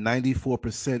and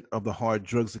 94% of the hard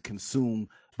drugs are consumed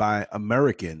by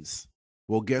Americans,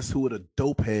 well, guess who are the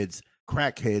dope heads,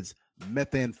 crackheads,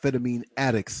 methamphetamine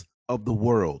addicts of the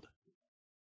world?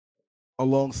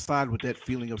 Alongside with that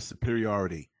feeling of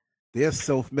superiority, they're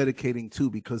self-medicating too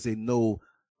because they know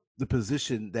the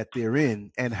position that they're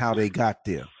in and how they got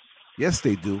there. Yes,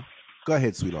 they do. Go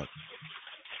ahead, sweetheart.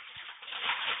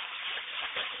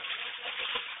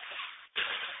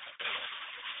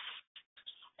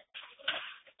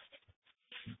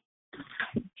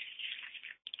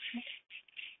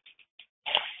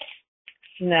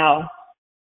 Now,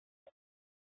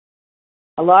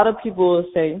 a lot of people will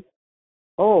say,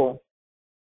 oh,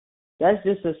 that's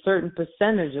just a certain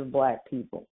percentage of black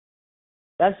people.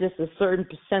 That's just a certain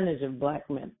percentage of black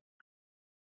men.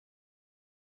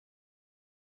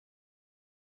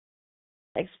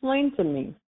 Explain to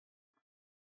me,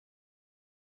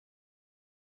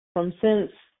 from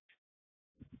since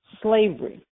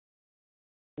slavery,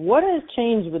 what has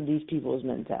changed with these people's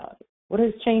mentality? What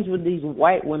has changed with these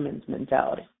white women's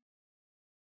mentality?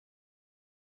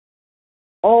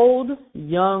 Old,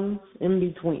 young, in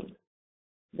between.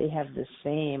 They have the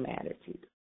same attitude.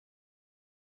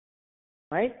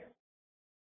 Right?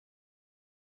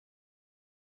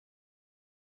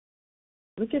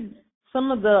 Look at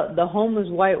some of the homeless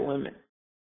white women.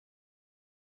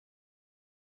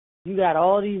 You got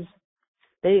all these,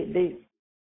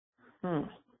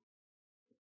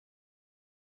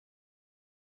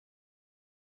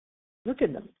 Look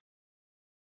at them.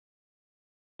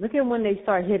 Look at when they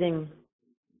start hitting,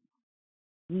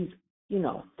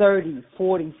 30,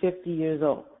 40, 50 years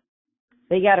old.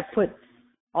 They got to put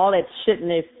all that shit in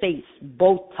their face,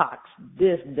 Botox,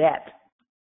 this, that.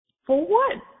 For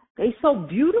what? They so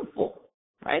beautiful,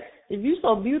 right? If you're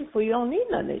so beautiful, you don't need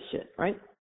none of this shit, right?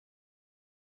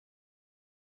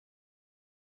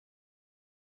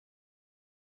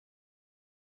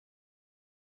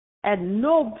 At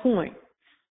no point,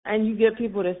 and you get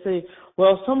people that say,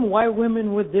 well, some white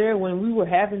women were there when we were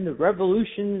having the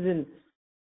revolutions, and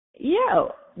yeah,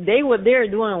 they were there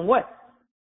doing what?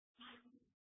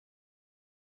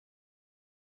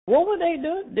 What were they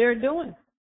doing? They're doing.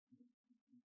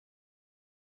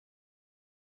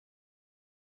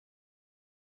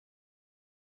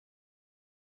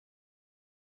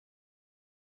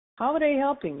 How are they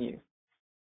helping you?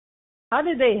 How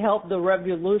did they help the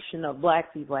revolution of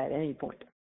black people at any point?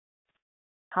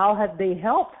 How have they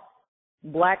helped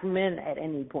black men at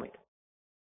any point?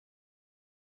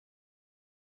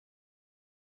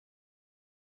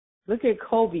 Look at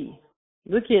Kobe.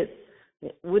 Look at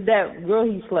with that girl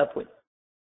he slept with.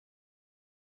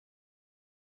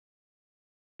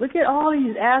 Look at all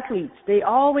these athletes. They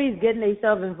always getting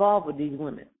themselves involved with these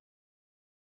women.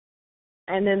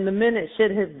 And then the minute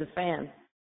shit hits the fan,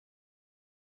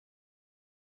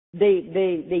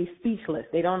 they speechless.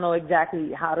 They don't know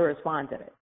exactly how to respond to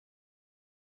it.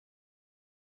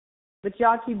 But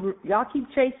y'all keep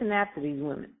chasing after these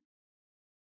women.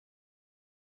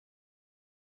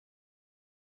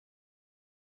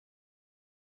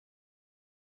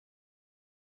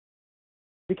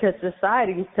 Because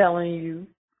society is telling you,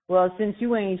 well, since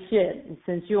you ain't shit, and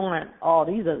since you aren't all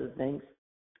these other things,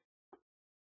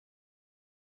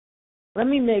 let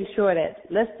me make sure that,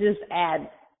 let's just add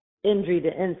injury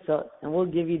to insult, and we'll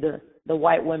give you the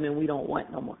white women we don't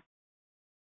want no more.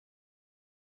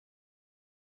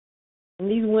 And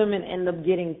these women end up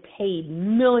getting paid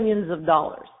millions of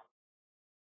dollars.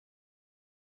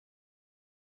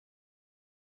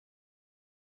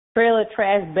 Trailer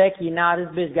trash Becky, now this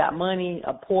bitch got money,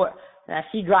 now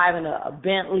she driving a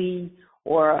Bentley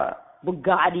or a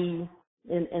Bugatti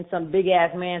in some big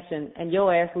ass mansion, and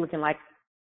your ass looking like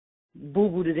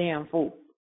boo-boo the damn fool.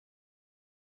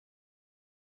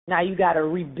 Now you got to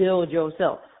rebuild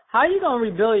yourself. How are you going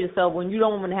to rebuild yourself when you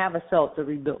don't even have a self to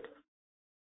rebuild?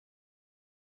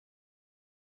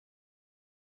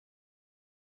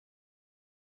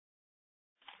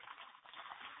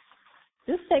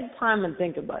 Just take time and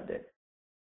think about this.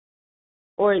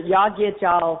 Or y'all get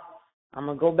y'all, I'm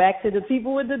going to go back to the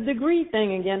people with the degree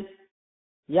thing again.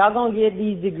 Y'all going to get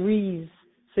these degrees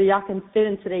so y'all can fit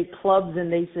into their clubs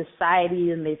and their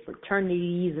society and their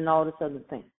fraternities and all this other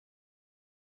thing.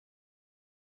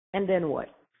 And then what?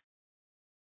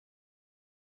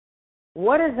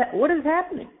 What is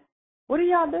happening? What are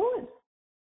y'all doing?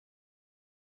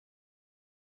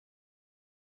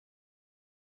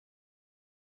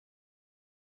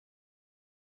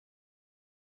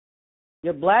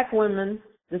 Your black women,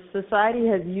 the society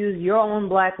has used your own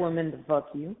black women to fuck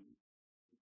you.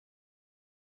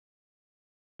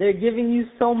 They're giving you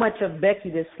so much of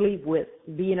Becky to sleep with,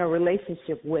 be in a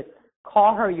relationship with.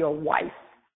 Call her your wife.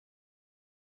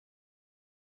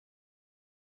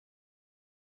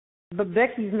 But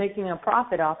Becky's making a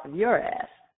profit off of your ass,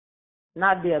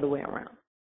 not the other way around.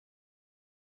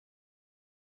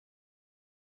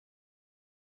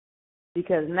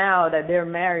 Because now that they're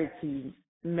married to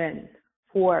men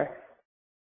who are,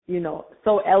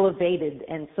 so elevated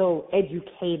and so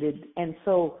educated and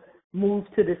so moved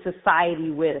to the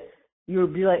society with,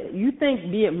 you think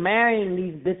marrying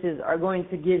these bitches are going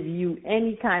to give you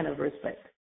any kind of respect.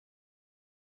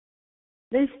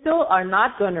 They still are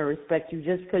not going to respect you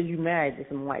just because you married to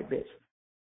some white bitch.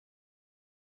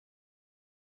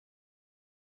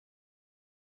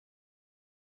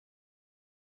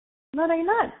 No, they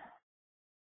not.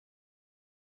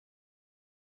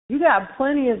 You got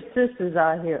plenty of sisters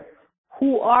out here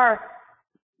who are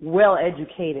well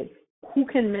educated, who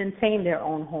can maintain their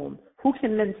own home, who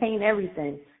can maintain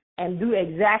everything and do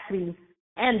exactly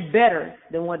and better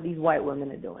than what these white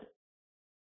women are doing.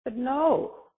 But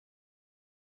no,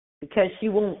 because she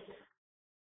won't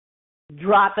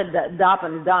drop a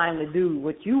dime to do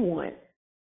what you want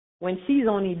when she's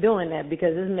only doing that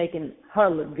because it's making her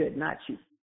look good, not you.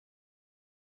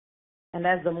 And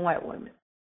that's them white women.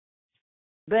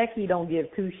 Becky don't give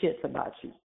two shits about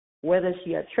you, whether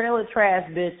she a trailer trash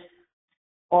bitch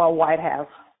or a White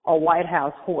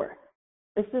House whore.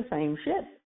 It's the same shit.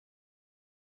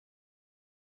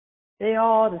 They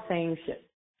all the same shit.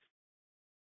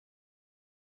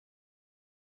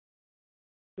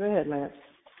 Go ahead, Lance.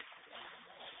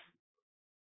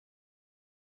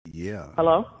 Yeah.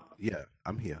 Hello? Yeah,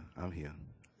 I'm here.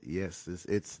 Yes,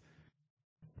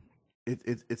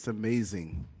 it's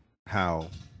amazing how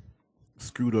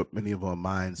screwed up many of our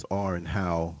minds are and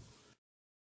how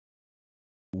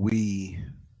we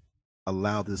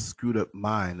allow this screwed up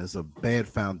mind as a bad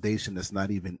foundation that's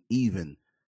not even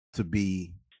to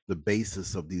be the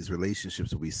basis of these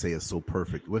relationships that we say are so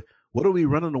perfect. What are we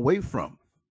running away from?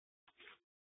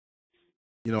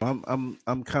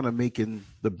 I'm kind of making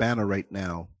the banner right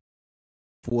now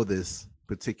for this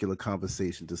particular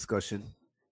discussion,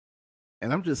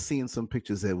 and I'm just seeing some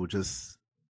pictures that will just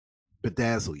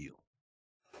bedazzle you.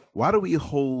 Why do we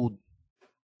hold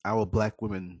our black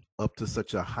women up to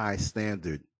such a high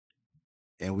standard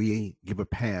and we give a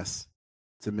pass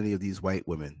to many of these white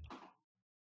women?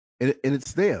 And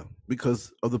it's there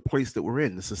because of the place that we're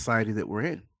in, the society that we're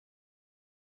in,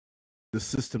 the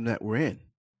system that we're in.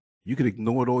 You can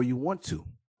ignore it all you want to,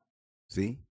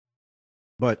 see?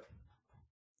 But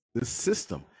the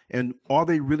system, and are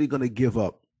they really going to give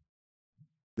up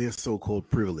their so-called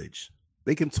privilege?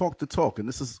 They can talk the talk, and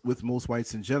this is with most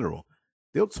whites in general.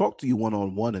 They'll talk to you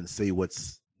one-on-one and say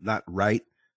what's not right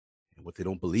and what they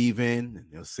don't believe in, and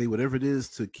they'll say whatever it is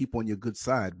to keep on your good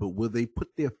side. But will they put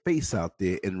their face out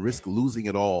there and risk losing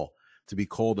it all to be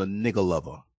called a nigger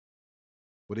lover?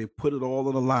 Will they put it all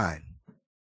on the line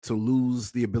to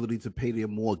lose the ability to pay their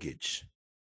mortgage,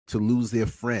 to lose their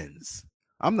friends?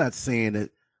 I'm not saying that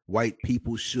white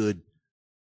people should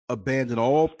abandon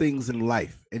all things in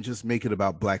life and just make it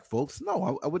about black folks.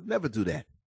 No, I would never do that,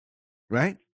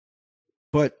 right?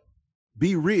 But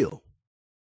be real.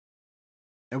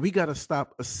 And we got to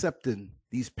stop accepting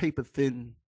these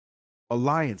paper-thin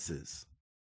alliances,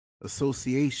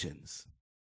 associations.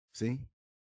 See?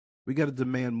 We got to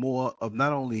demand more of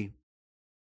not only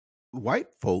white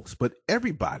folks, but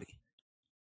everybody.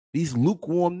 These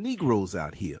lukewarm Negroes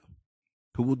out here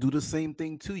who will do the same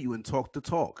thing to you and talk the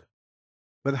talk.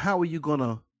 But how are you going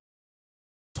to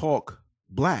talk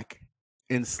black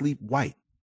and sleep white?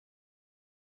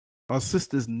 Our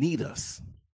sisters need us.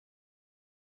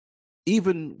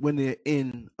 Even when they're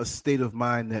in a state of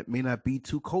mind that may not be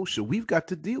too kosher, we've got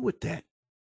to deal with that.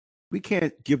 We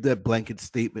can't give that blanket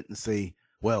statement and say,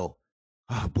 well,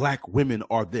 black women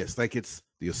are this. Like it's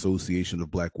the Association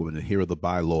of Black Women, and here are the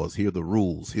bylaws, here are the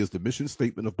rules, here's the mission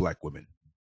statement of black women.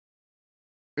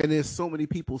 And there's so many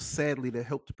people, sadly, that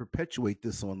help to perpetuate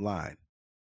this online.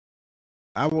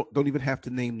 I don't even have to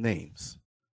name names.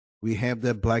 We have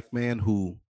that black man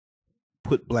who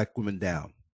put black women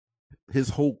down. His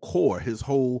whole core, his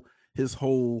whole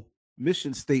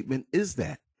mission statement is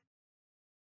that.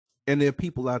 And there are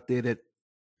people out there that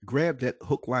grab that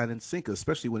hook, line, and sinker,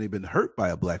 especially when they've been hurt by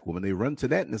a black woman. They run to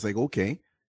that and it's like, okay,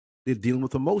 they're dealing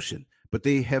with emotion, but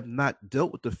they have not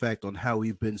dealt with the fact on how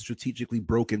we've been strategically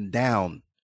broken down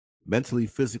mentally,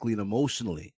 physically, and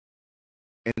emotionally,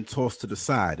 and tossed to the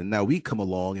side. And now we come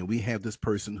along and we have this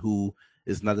person who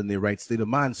is not in their right state of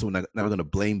mind. So now we're going to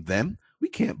blame them. We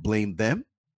can't blame them.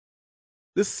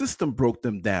 This system broke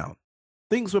them down.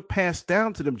 Things were passed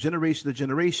down to them generation to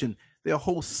generation. Their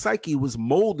whole psyche was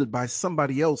molded by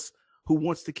somebody else who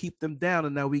wants to keep them down.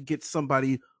 And now we get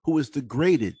somebody who is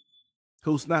degraded,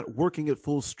 who's not working at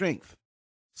full strength.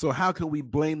 So how can we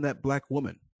blame that black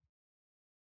woman?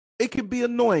 It can be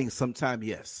annoying sometimes,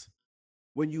 yes,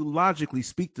 when you logically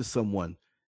speak to someone,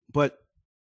 but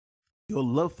your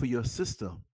love for your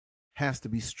sister has to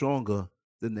be stronger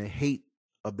than the hate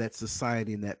of that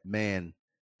society and that man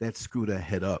that screwed her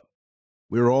head up.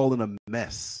 We're all in a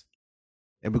mess,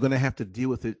 and we're going to have to deal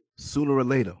with it sooner or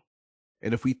later.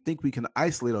 And if we think we can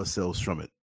isolate ourselves from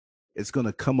it, it's going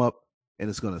to come up and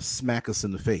it's going to smack us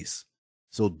in the face.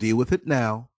 So deal with it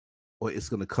now, or it's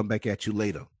going to come back at you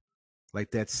later.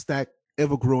 Like that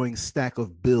ever-growing stack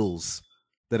of bills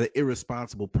that an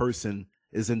irresponsible person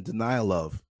is in denial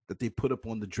of, that they put up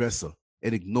on the dresser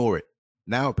and ignore it.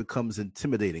 Now it becomes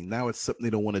intimidating. Now it's something they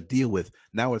don't want to deal with.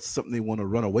 Now it's something they want to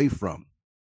run away from.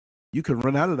 You can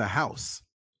run out of the house.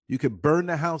 You could burn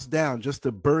the house down just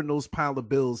to burn those pile of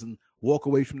bills and walk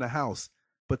away from the house.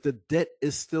 But the debt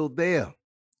is still there.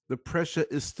 The pressure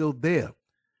is still there.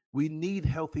 We need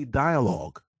healthy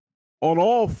dialogue on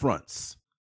all fronts.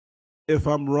 If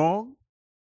I'm wrong,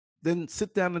 then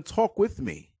sit down and talk with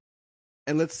me,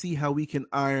 and let's see how we can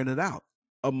iron it out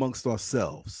amongst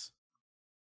ourselves.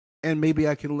 And maybe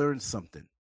I can learn something.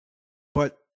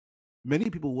 But many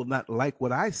people will not like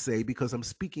what I say because I'm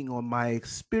speaking on my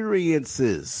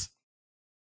experiences,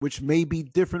 which may be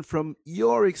different from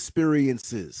your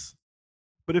experiences.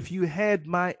 But if you had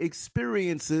my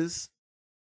experiences,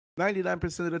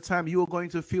 99% of the time, you are going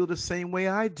to feel the same way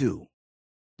I do.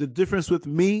 The difference with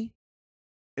me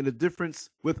and the difference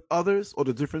with others, or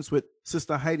the difference with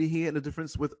Sister Heidi here and the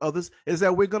difference with others, is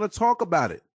that we're going to talk about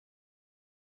it.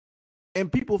 And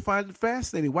people find it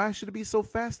fascinating. Why should it be so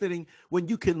fascinating when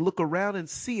you can look around and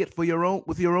see it for your own,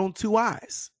 with your own two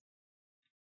eyes?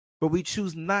 But we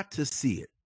choose not to see it.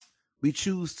 We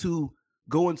choose to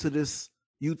go into this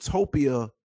utopia.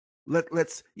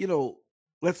 Let's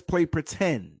play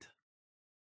pretend.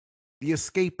 The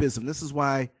escapism. This is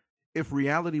why, if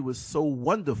reality was so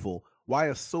wonderful, why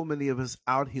are so many of us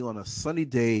out here on a sunny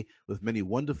day with many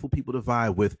wonderful people to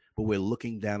vibe with, but we're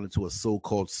looking down into a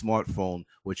so-called smartphone,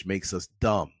 which makes us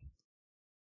dumb?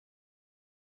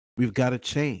 We've got to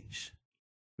change.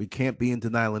 We can't be in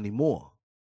denial anymore.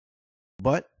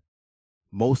 But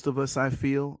most of us, I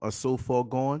feel, are so far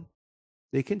gone.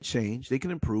 They can change, they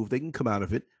can improve, they can come out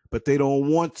of it, but they don't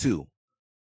want to.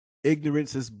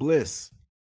 Ignorance is bliss.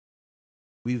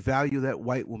 We value that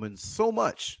white woman so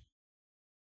much,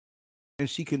 and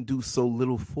she can do so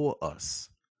little for us.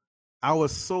 Our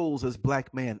souls as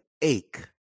black men ache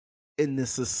in this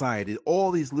society.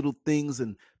 All these little things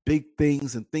and big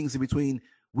things and things in between,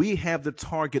 we have the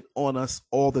target on us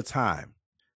all the time.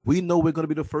 We know we're going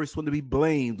to be the first one to be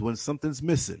blamed when something's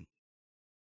missing.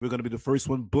 We're going to be the first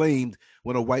one blamed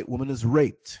when a white woman is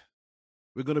raped.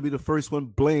 We're going to be the first one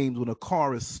blamed when a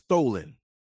car is stolen.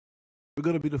 We're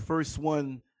going to be the first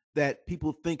one that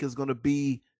people think is going to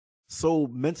be so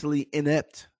mentally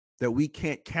inept that we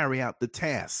can't carry out the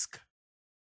task.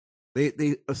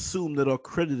 They assume that our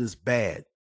credit is bad.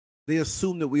 They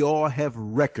assume that we all have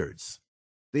records.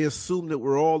 They assume that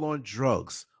we're all on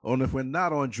drugs. Or if we're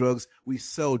not on drugs, we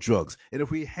sell drugs. And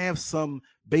if we have some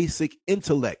basic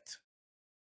intellect,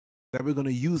 that we're going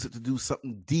to use it to do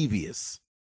something devious.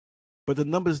 But the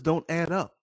numbers don't add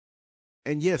up.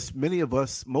 And yes, many of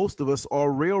us, most of us,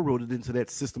 are railroaded into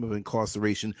that system of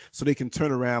incarceration so they can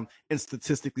turn around and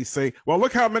statistically say, well,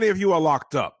 look how many of you are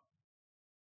locked up.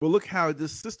 Well, look how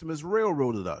this system has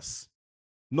railroaded us.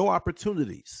 No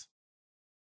opportunities.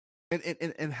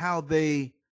 And how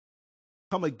they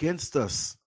come against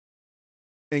us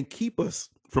and keep us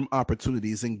from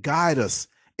opportunities and guide us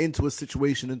into a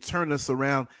situation and turn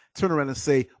around and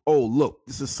say, oh, look,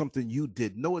 this is something you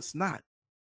did. No, it's not.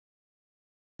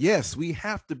 Yes, we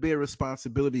have to bear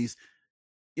responsibilities,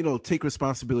 take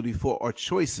responsibility for our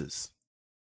choices.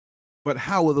 But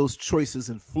how are those choices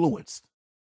influenced?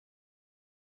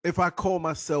 If I call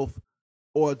myself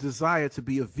or desire to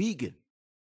be a vegan,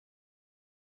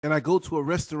 And I go to a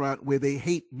restaurant where they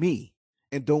hate me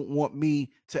and don't want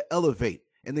me to elevate.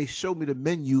 And they show me the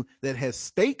menu that has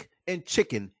steak and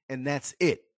chicken, and that's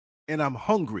it. And I'm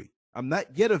hungry. I'm not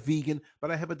yet a vegan, but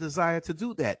I have a desire to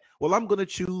do that. Well, I'm going to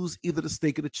choose either the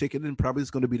steak or the chicken, and probably it's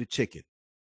going to be the chicken.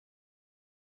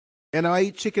 And I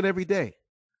eat chicken every day.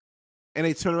 And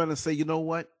they turn around and say, you know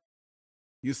what?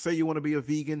 You say you want to be a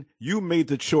vegan. You made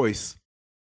the choice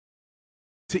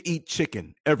to eat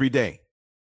chicken every day.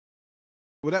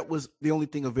 Well, that was the only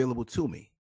thing available to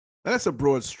me. Now, that's a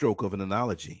broad stroke of an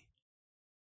analogy.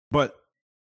 But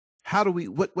how do we,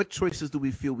 what choices do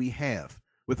we feel we have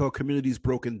with our communities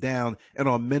broken down and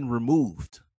our men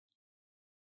removed?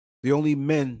 The only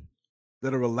men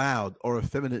that are allowed are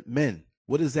effeminate men.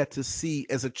 What is that to see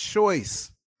as a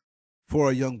choice for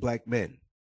our young black men?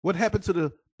 What happened to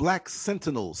the black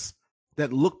sentinels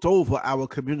that looked over our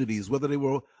communities, whether they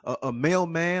were a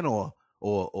mailman or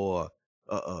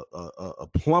a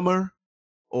plumber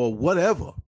or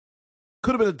whatever?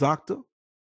 Could have been a doctor,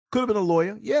 could have been a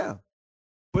lawyer, yeah.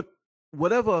 But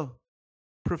whatever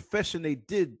profession they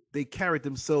did, they carried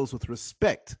themselves with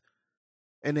respect,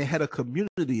 and they had a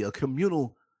community, a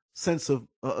communal sense of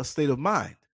a state of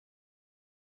mind.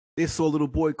 They saw a little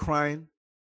boy crying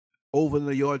over in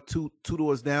the yard two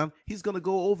doors down. He's going to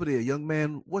go over there. Young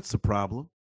man, what's the problem?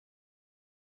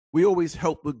 We always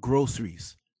helped with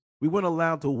groceries. We weren't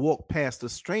allowed to walk past a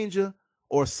stranger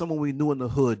or someone we knew in the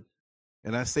hood.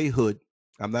 And I say hood.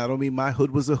 I don't mean my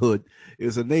hood was a hood. It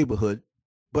was a neighborhood.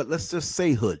 But let's just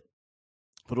say hood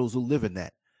for those who live in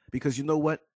that. Because you know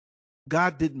what?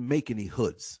 God didn't make any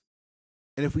hoods.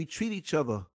 And if we treat each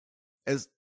other as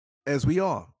we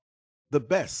are, the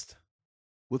best,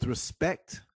 with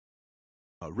respect,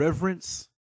 reverence,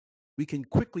 we can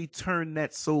quickly turn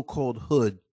that so-called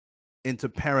hood into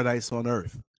paradise on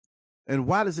earth. And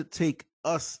why does it take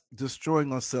us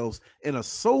destroying ourselves in a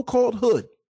so-called hood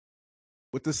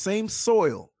with the same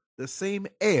soil, the same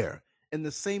air, and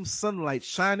the same sunlight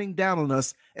shining down on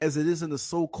us as it is in the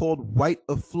so-called white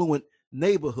affluent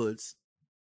neighborhoods?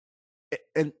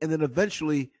 And then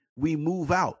eventually we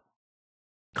move out,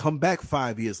 come back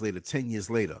 5 years later, 10 years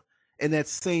later, and that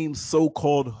same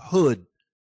so-called hood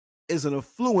is an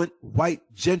affluent white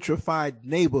gentrified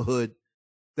neighborhood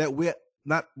that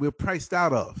we're priced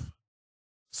out of.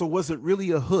 So was it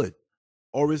really a hood,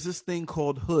 or is this thing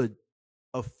called hood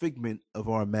a figment of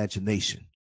our imagination?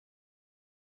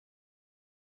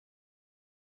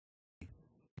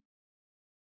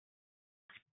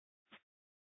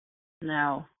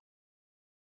 Now,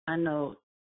 I know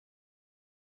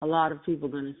a lot of people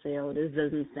are going to say, oh, this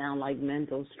doesn't sound like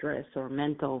mental stress or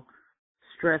mental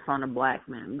stress on a black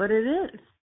man. But it is.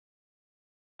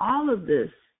 All of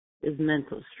this is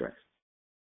mental stress.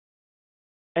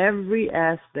 Every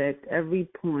aspect, every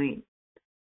point,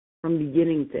 from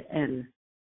beginning to end.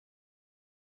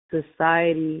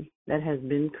 Society that has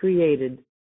been created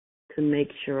to make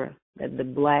sure that the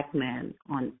black man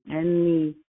on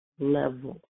any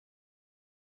level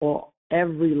or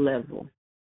every level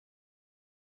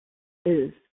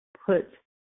is put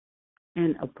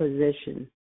in a position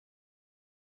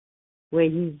where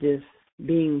he's just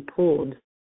being pulled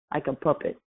like a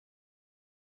puppet.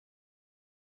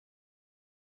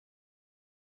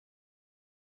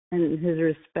 And his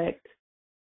respect,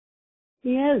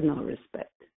 he has no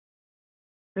respect.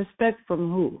 Respect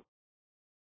from who?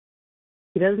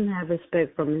 He doesn't have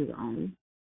respect from his own.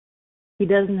 He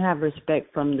doesn't have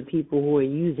respect from the people who are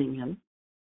using him.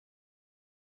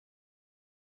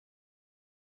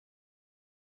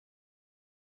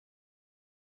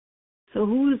 So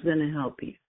who is going to help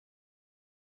you?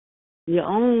 Your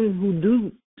own who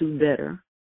do better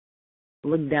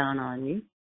look down on you.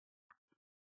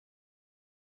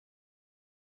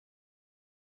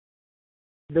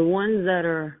 The ones that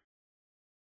are,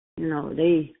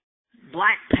 they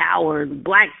black power,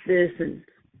 black this, and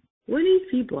where are these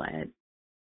people at?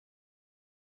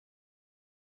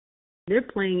 They're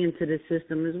playing into the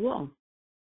system as well.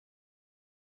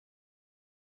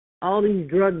 All these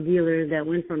drug dealers that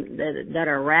went from that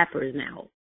are rappers now,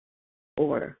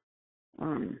 or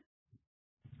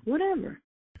whatever.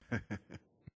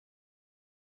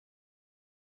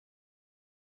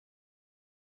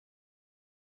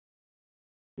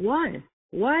 Why?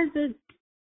 Why is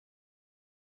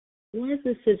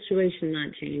the situation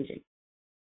not changing?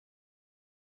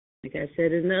 Like I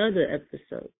said in the other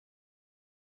episode,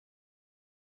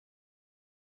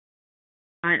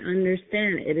 I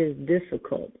understand it is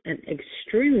difficult and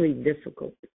extremely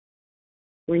difficult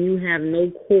when you have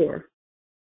no core,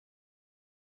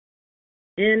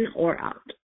 in or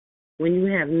out, when you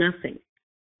have nothing,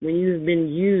 when you've been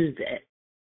used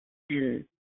and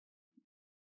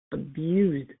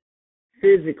abused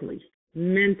physically,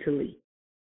 mentally.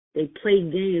 They play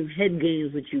games, head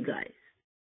games with you guys.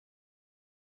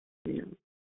 You know,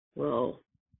 well,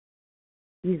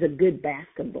 he's a good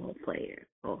basketball player.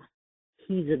 Oh,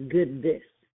 he's a good this.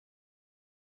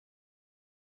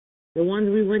 The ones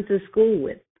we went to school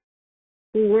with,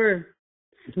 who were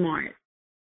smart.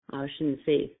 I shouldn't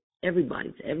say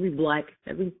everybody. Every black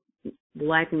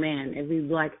man, every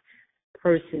black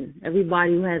person,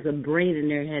 everybody who has a brain in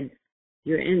their head,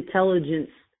 your intelligence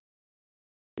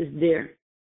is there.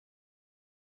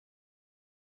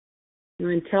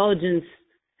 Your intelligence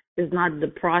is not the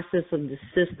process of the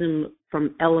system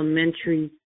from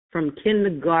elementary, from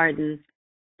kindergarten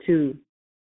to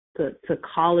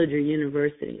college or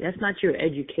university. That's not your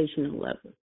educational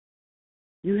level.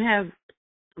 You have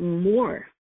more.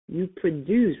 You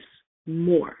produce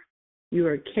more. You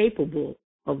are capable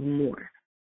of more.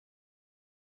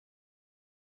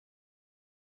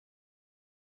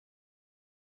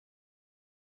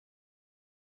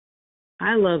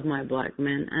 I love my black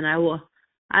men, and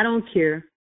I don't care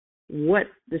what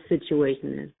the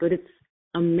situation is, but it's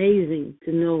amazing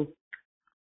to know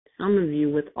some of you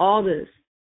with all this,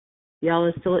 y'all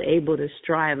are still able to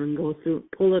strive and go through,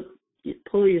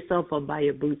 pull yourself up by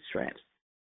your bootstraps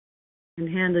and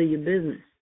handle your business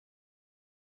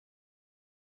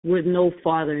with no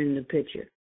father in the picture,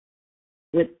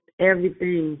 with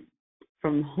everything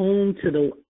from home to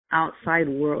the outside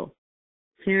world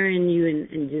tearing you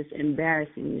and just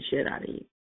embarrassing the shit out of you.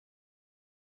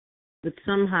 But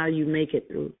somehow you make it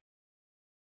through.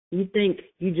 You think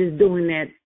you just doing that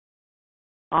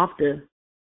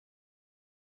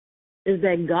is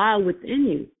that God within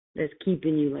you that's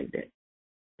keeping you like that.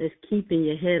 That's keeping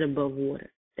your head above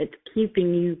water. That's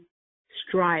keeping you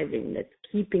striving. That's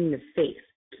keeping the faith,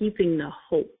 keeping the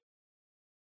hope.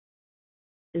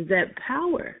 Is that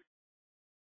power.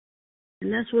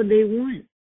 And that's what they want.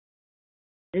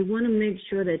 They want to make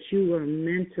sure that you are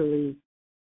mentally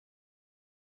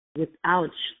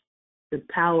without the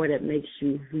power that makes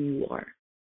you who you are.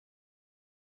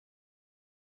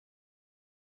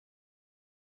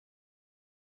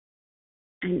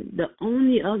 And the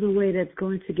only other way that's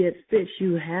going to get fixed,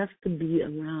 you have to be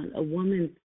around a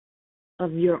woman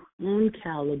of your own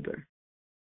caliber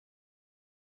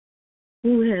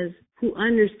who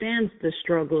understands the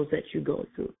struggles that you go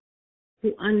through,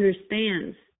 who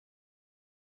understands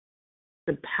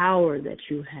the power that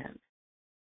you have,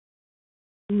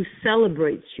 who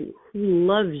celebrates you, who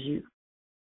loves you,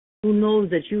 who knows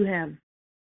that you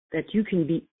can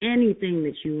be anything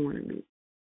that you want to be.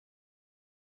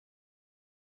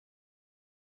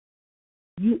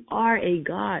 You are a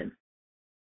God.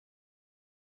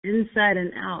 Inside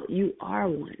and out, you are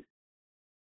one.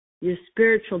 Your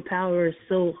spiritual power is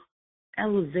so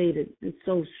elevated and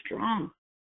so strong.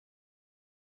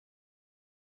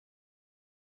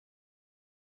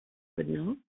 But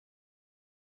no,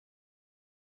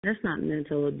 that's not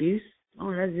mental abuse.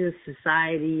 Oh, that's just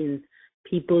society and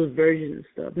people's version of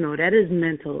stuff. No, that is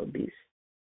mental abuse.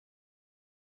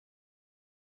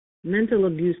 Mental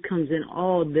abuse comes in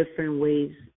all different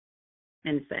ways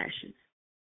and fashions.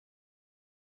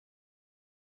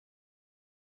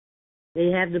 They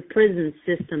have the prison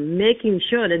system making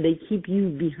sure that they keep you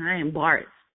behind bars.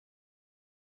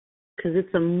 Because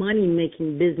it's a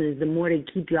money-making business the more they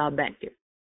keep y'all back there.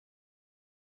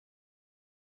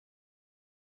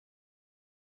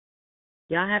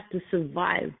 Y'all have to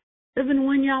survive, even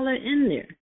when y'all are in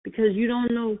there. Because you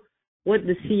don't know what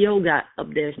the CO got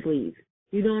up their sleeve.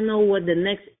 You don't know what the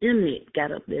next inmate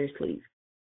got up their sleeve.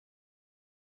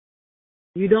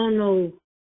 You don't know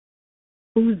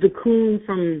who's the coon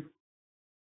from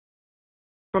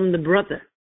the brother.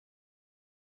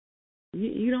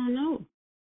 You don't know.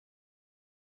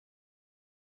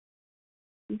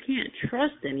 You can't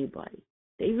trust anybody.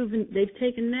 They've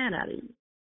taken that out of you.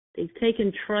 They've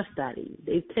taken trust out of you.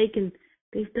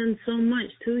 They've done so much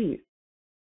to you.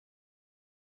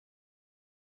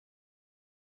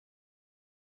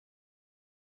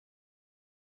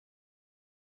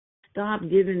 Stop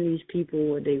giving these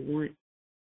people what they want.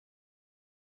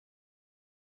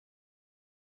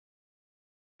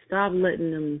 Stop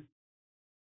letting them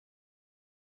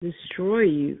destroy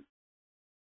you.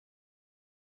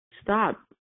 Stop.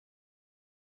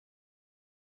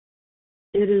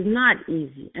 It is not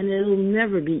easy, and it will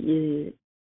never be easy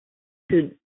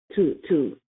to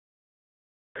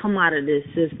come out of this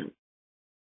system.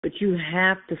 But you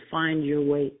have to find your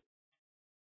way.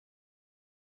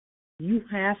 You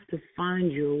have to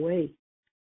find your way.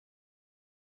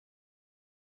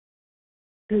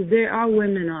 Because there are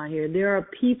women out here, there are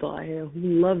people out here who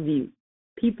love you,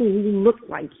 people who look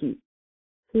like you,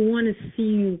 who want to see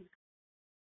you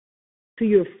to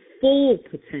your full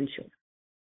potential,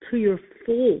 to your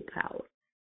full power.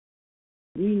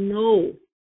 We know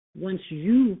once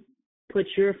you put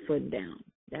your foot down,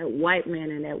 that white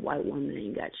man and that white woman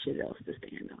ain't got shit else to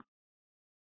stand on.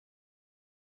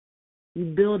 You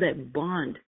build that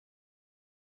bond.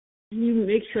 And you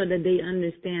make sure that they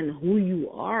understand who you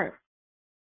are.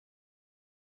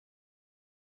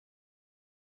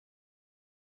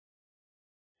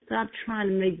 Stop trying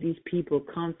to make these people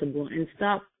comfortable and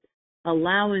stop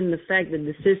allowing the fact that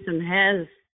the system has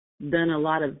done a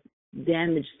lot of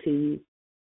damage to you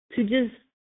to just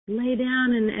lay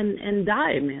down and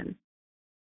die, man.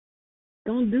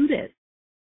 Don't do that.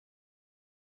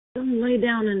 Don't lay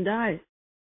down and die.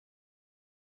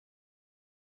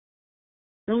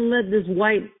 Don't let this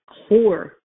white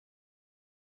whore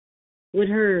with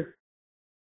her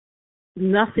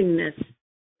nothingness,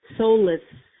 soulless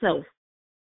self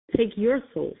take your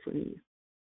soul from you.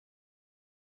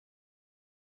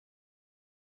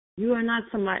 You are not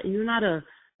somebody, you're not a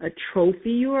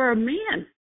trophy, you are a man.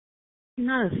 You're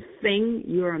not a thing,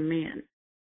 you're a man.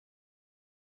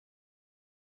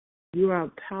 You are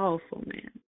a powerful man.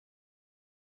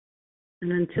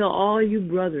 And until all you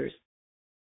brothers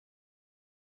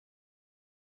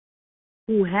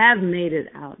who have made it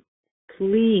out,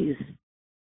 please,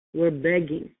 we're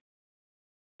begging,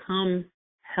 come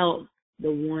help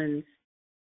the ones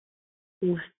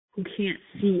who can't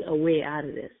see a way out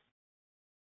of this.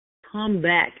 Come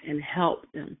back and help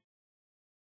them.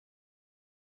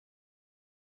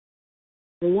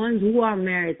 The ones who are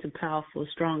married to powerful,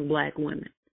 strong black women,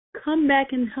 come back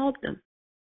and help them.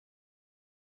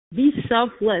 Be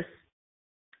selfless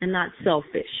and not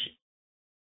selfish.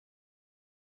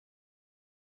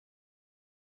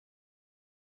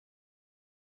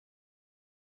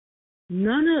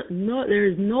 There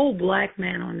is no black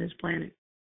man on this planet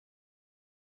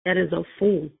that is a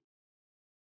fool.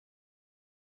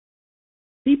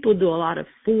 People do a lot of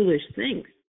foolish things,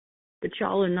 but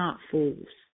y'all are not fools.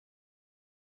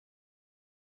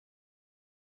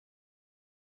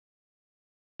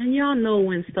 And y'all know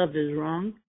when stuff is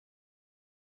wrong.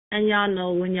 And y'all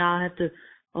know when y'all have to,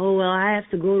 oh, well, I have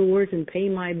to go to work and pay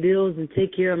my bills and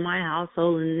take care of my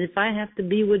household. And if I have to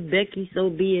be with Becky, so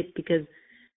be it, because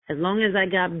as long as I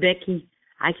got Becky,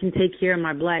 I can take care of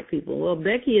my black people. Well,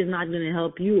 Becky is not going to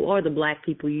help you or the black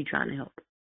people you're trying to help.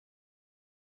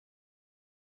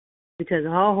 Because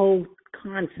our whole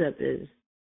concept is,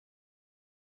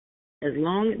 the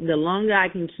longer I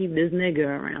can keep this nigga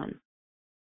around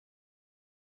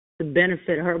to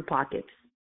benefit her pockets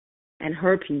and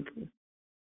her people,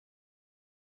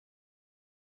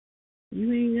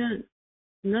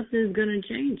 nothing's gonna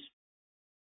change.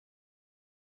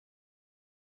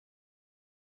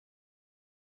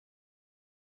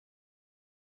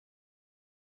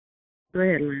 Go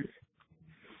ahead, Lance.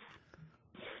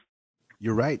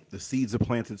 You're right. The seeds are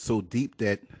planted so deep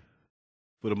that,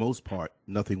 for the most part,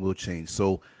 nothing will change.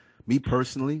 So, me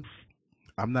personally,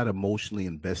 I'm not emotionally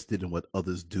invested in what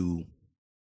others do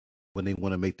when they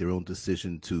want to make their own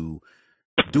decision to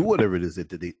do whatever it is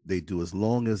that they do, as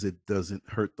long as it doesn't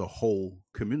hurt the whole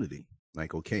community.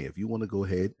 Like, okay, if you want to go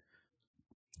ahead,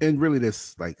 and really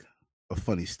that's like a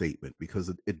funny statement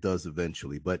because it does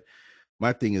eventually. But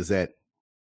my thing is that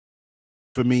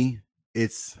for me,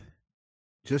 it's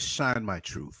just shine my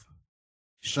truth.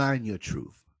 Shine your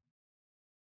truth.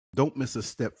 Don't miss a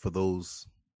step for those,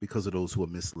 because of those who are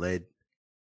misled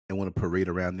and want to parade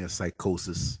around their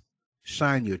psychosis.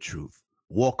 Shine your truth.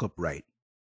 Walk upright.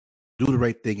 Do the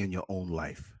right thing in your own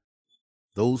life.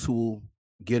 Those who will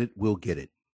get it will get it.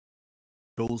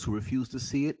 Those who refuse to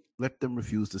see it, let them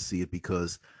refuse to see it,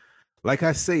 because, like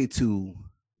I say to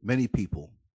many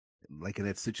people, like in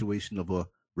that situation of a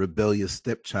rebellious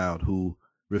stepchild who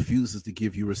refuses to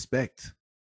give you respect,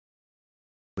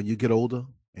 when you get older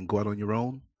and go out on your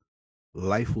own,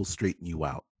 life will straighten you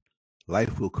out.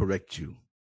 Life will correct you.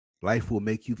 Life will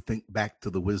make you think back to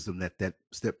the wisdom that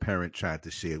step parent tried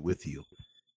to share with you,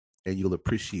 and you'll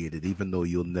appreciate it, even though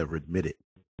you'll never admit it.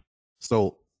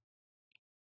 So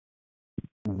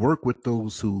work with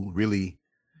those who really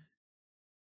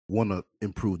want to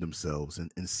improve themselves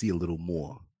and see a little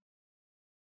more.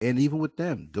 And even with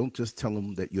them, don't just tell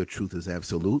them that your truth is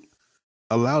absolute.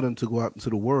 Allow them to go out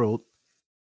into the world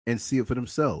and see it for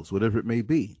themselves, whatever it may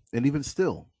be. And even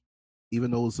still, even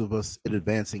those of us in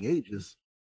advancing ages,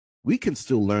 we can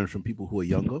still learn from people who are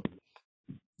younger.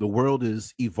 The world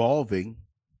is evolving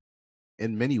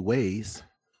in many ways.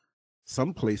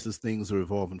 Some places things are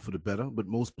evolving for the better, but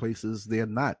most places they're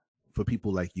not for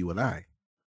people like you and I.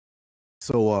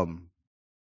 So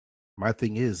my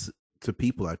thing is, to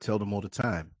people. I tell them all the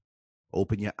time,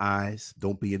 open your eyes.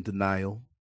 Don't be in denial.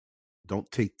 Don't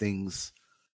take things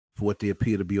for what they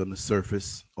appear to be on the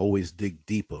surface. Always dig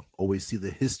deeper. Always see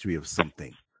the history of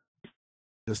something.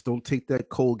 Just don't take that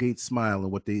Colgate smile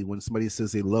and when somebody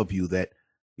says they love you, that,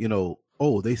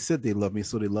 oh, they said they love me,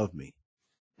 so they love me.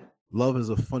 Love is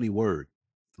a funny word.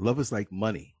 Love is like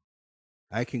money.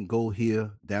 I can go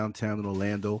here downtown in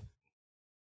Orlando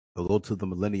or go to the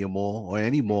Millennium Mall or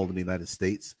any mall in the United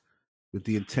States with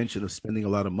the intention of spending a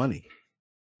lot of money.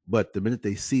 But the minute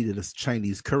they see that it's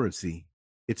Chinese currency,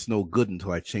 it's no good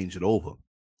until I change it over.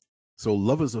 So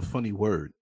love is a funny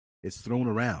word. It's thrown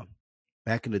around.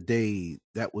 Back in the day,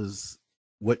 that was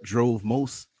what drove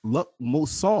most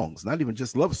songs, not even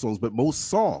just love songs, but most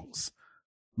songs.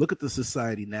 Look at the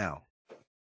society now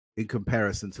in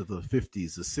comparison to the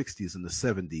 50s, the 60s, and the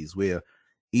 70s, where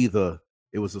either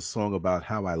it was a song about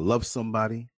how I love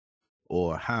somebody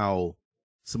or how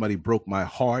somebody broke my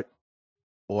heart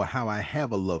or how I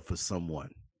have a love for someone,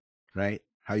 right?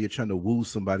 How you're trying to woo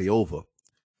somebody over.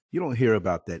 You don't hear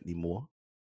about that anymore.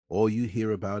 All you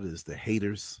hear about is the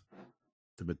haters,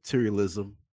 the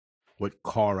materialism, what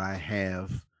car I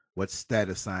have, what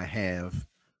status I have,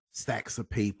 stacks of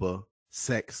paper,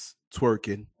 sex,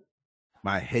 twerking,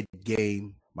 my head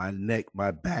game, my neck, my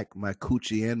back, my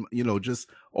coochie, and, just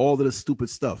all of the stupid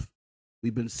stuff.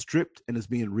 We've been stripped and it's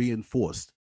being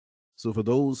reinforced. So for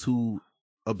those who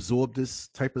absorb this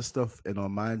type of stuff and our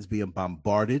minds being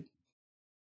bombarded,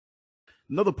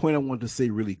 another point I wanted to say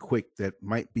really quick that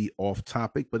might be off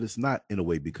topic, but it's not in a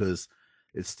way because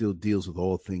it still deals with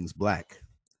all things black.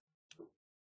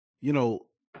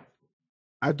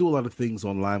 I do a lot of things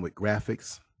online with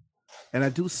graphics, and I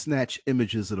do snatch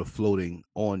images that are floating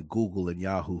on Google and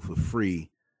Yahoo for free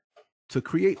to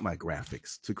create my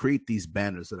graphics, to create these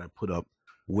banners that I put up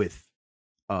with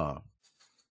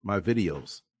my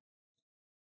videos.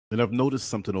 And I've noticed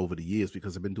something over the years,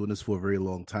 because I've been doing this for a very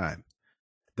long time,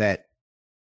 that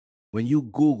when you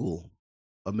Google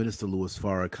a Minister Louis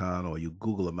Farrakhan or you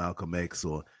Google a Malcolm X,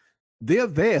 or they're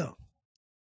there,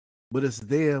 but it's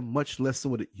there much less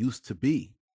than what it used to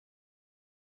be.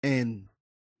 And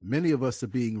many of us are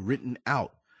being written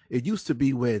out. It used to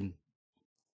be when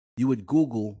you would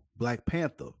Google Black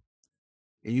Panther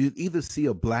and you'd either see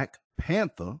a Black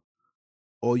Panther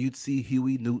or you'd see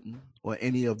Huey Newton or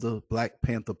any of the Black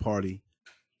Panther Party,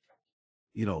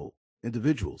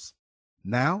 individuals.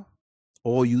 Now,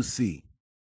 all you see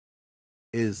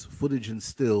is footage and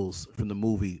stills from the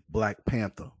movie Black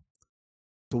Panther.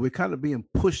 So we're kind of being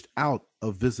pushed out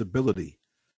of visibility.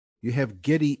 You have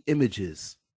Getty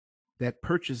Images that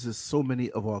purchases so many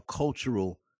of our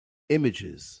cultural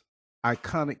images,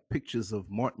 iconic pictures of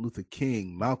Martin Luther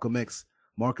King, Malcolm X,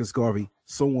 Marcus Garvey,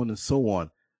 so on and so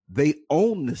on. They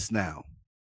own this now.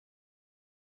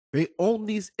 They own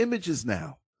these images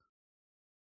now.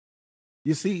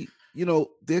 You see,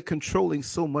 they're controlling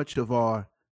so much of our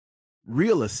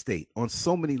real estate on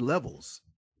so many levels.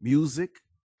 Music,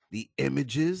 the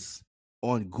images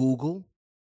on Google,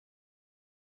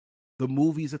 the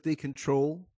movies that they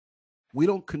control. We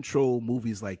don't control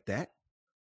movies like that.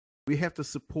 We have to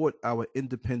support our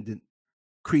independent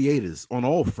creators on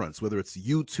all fronts, whether it's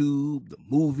YouTube, the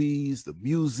movies, the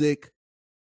music.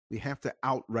 We have to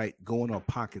outright go in our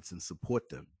pockets and support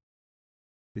them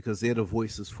because they're the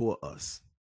voices for us.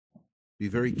 Be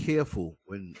very careful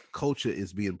when culture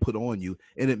is being put on you,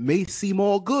 and it may seem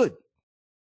all good,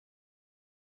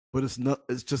 but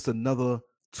it's just another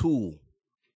tool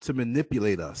to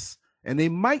manipulate us. And they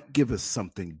might give us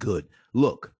something good.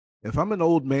 Look, if I'm an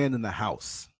old man in the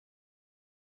house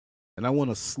and I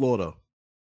want to slaughter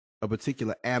a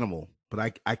particular animal,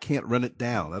 but I can't run it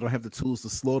down, I don't have the tools to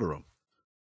slaughter them,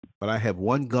 but I have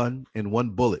one gun and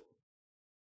one bullet,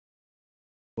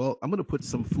 well, I'm going to put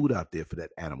some food out there for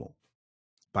that animal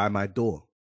by my door.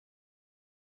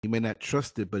 He may not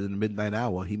trust it, but in the midnight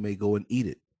hour, he may go and eat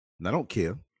it. And I don't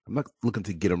care. I'm not looking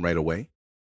to get him right away,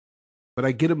 but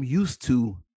I get him used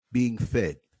to being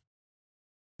fed,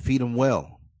 feed him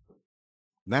well.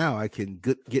 Now I can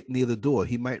get near the door.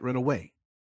 He might run away.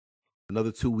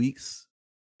 Another 2 weeks,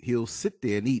 he'll sit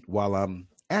there and eat while I'm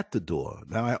at the door.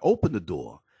 Now I open the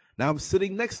door. Now I'm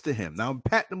sitting next to him. Now I'm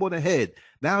patting him on the head.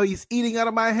 Now he's eating out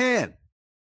of my hand.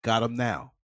 Got him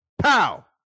now. Pow!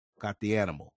 Got the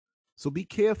animal. So be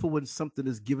careful when something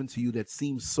is given to you that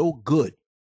seems so good,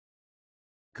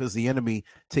 because the enemy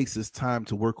takes his time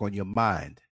to work on your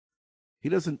mind. He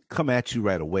doesn't come at you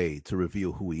right away to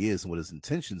reveal who he is and what his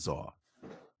intentions are.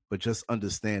 But just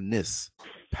understand this: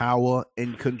 power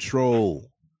and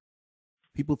control.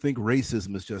 People think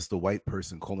racism is just a white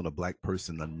person calling a black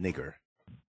person a nigger.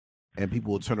 And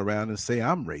people will turn around and say,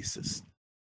 I'm racist,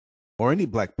 or any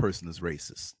black person is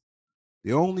racist.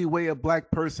 The only way a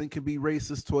black person can be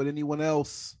racist toward anyone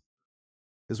else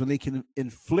is when they can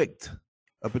inflict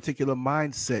a particular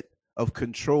mindset of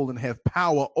control and have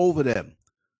power over them.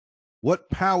 What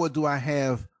power do I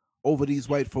have over these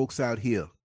white folks out here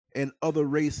and other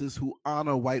races who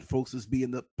honor white folks as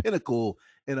being the pinnacle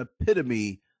and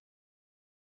epitome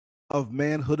of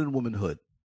manhood and womanhood?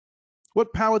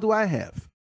 What power do I have?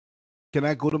 Can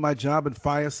I go to my job and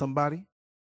fire somebody?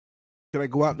 Can I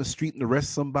go out in the street and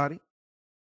arrest somebody?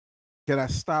 Can I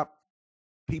stop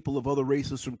people of other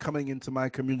races from coming into my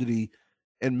community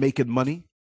and making money,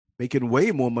 making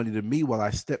way more money than me, while I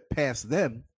step past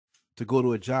them to go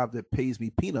to a job that pays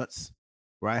me peanuts,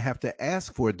 where I have to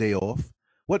ask for a day off?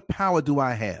 What power do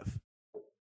I have?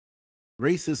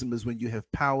 Racism is when you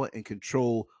have power and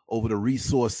control over the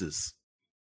resources.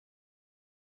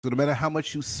 So no matter how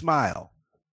much you smile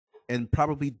and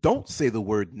probably don't say the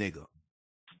word nigger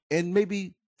and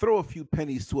maybe throw a few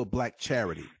pennies to a black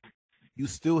charity, you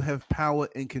still have power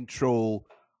and control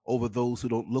over those who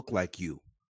don't look like you.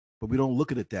 But we don't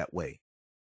look at it that way.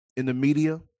 In the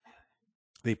media,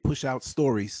 they push out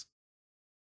stories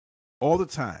all the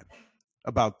time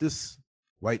about this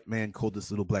white man called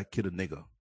this little black kid a nigger.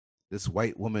 This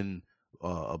white woman,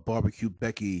 a barbecue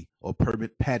Becky or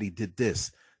Permit Patty did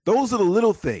this. Those are the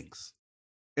little things,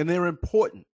 and they're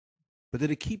important, but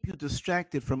they keep you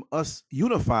distracted from us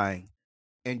unifying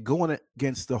and going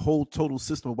against the whole total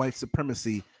system of white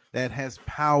supremacy that has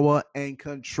power and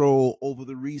control over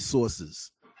the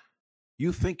resources.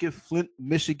 You think if Flint,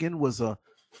 Michigan was a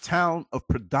town of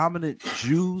predominant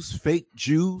Jews, fake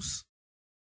Jews,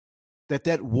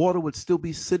 that water would still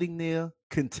be sitting there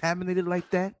contaminated like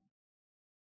that?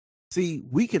 See,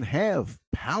 we can have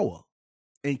power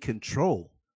and control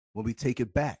when we take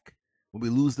it back, when we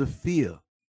lose the fear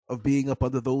of being up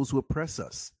under those who oppress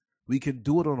us. We can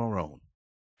do it on our own.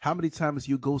 How many times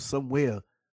you go somewhere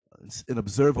and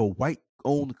observe a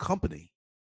white-owned company,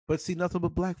 but see nothing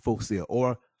but black folks there,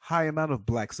 or high amount of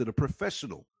blacks that are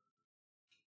professional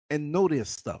and know their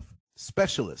stuff,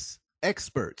 specialists,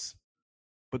 experts.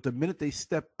 But the minute they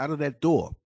step out of that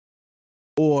door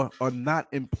or are not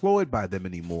employed by them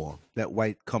anymore, that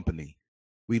white company,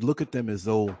 we look at them as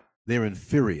though they're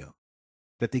inferior,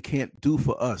 that they can't do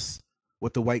for us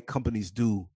what the white companies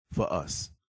do for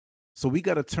us. So we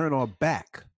got to turn our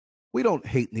back. We don't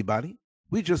hate anybody.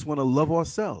 We just want to love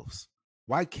ourselves.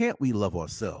 Why can't we love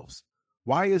ourselves?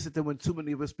 Why is it that when too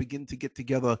many of us begin to get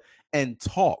together and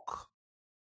talk,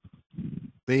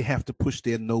 they have to push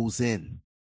their nose in?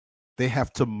 They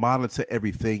have to monitor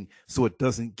everything so it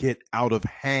doesn't get out of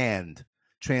hand.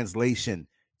 Translation,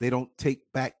 they don't take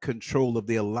back control of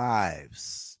their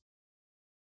lives.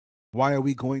 Why are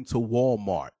we going to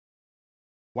Walmart?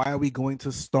 Why are we going to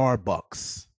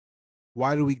Starbucks?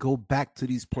 Why do we go back to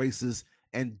these places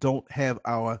and don't have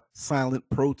our silent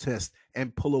protest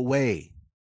and pull away?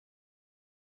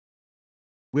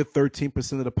 We're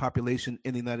 13% of the population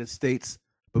in the United States,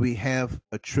 but we have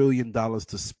 $1 trillion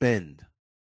to spend.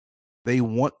 They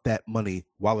want that money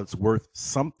while it's worth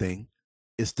something.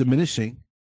 It's diminishing,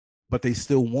 but they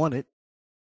still want it.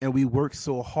 And we work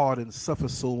so hard and suffer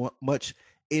so much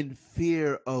in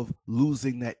fear of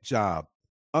losing that job,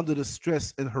 under the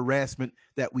stress and harassment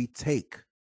that we take,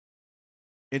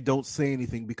 and don't say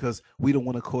anything because we don't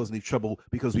want to cause any trouble,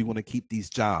 because we want to keep these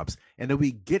jobs. And then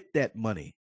we get that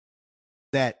money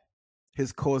that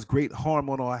has caused great harm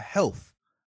on our health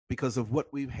because of what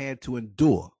we've had to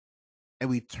endure. And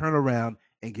we turn around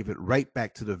and give it right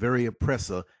back to the very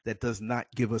oppressor that does not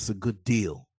give us a good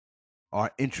deal.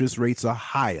 Our interest rates are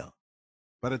higher.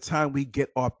 By the time we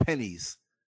get our pennies,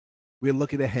 we're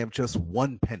lucky to have just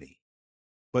 1 penny.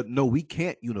 But no, we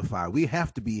can't unify. We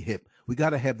have to be hip. We got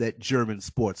to have that German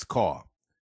sports car.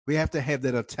 We have to have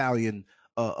that Italian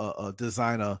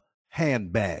designer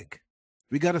handbag.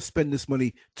 We got to spend this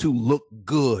money to look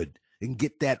good and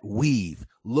get that weave.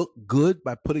 Look good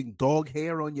by putting dog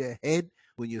hair on your head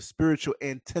when your spiritual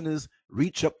antennas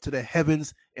reach up to the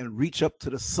heavens and reach up to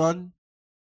the sun.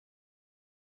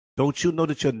 Don't you know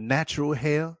that your natural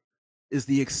hair is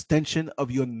the extension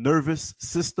of your nervous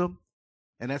system?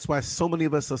 And that's why so many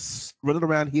of us are running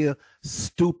around here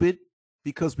stupid,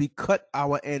 because we cut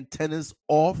our antennas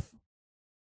off.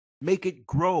 Make it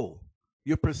grow.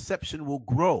 Your perception will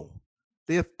grow.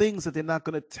 There are things that they're not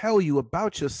going to tell you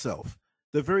about yourself.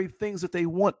 The very things that they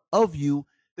want of you,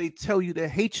 they tell you to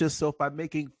hate yourself by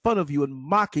making fun of you and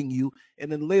mocking you.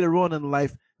 And then later on in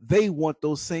life, they want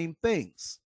those same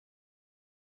things.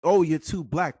 Oh, you're too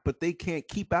black, but they can't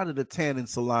keep out of the tanning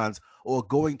salons or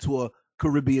going to a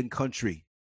Caribbean country,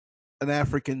 an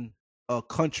African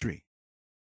country,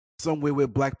 somewhere where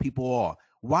black people are.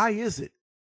 Why is it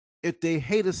if they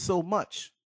hate us so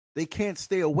much, they can't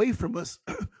stay away from us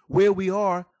where we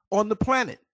are on the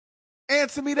planet?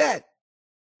 Answer me that.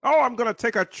 Oh, I'm going to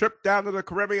take a trip down to the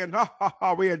Caribbean. Ha, ha,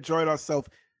 ha, we enjoyed ourselves.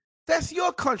 That's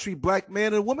your country, black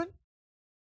man and woman.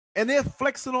 And they're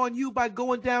flexing on you by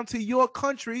going down to your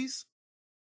countries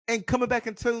and coming back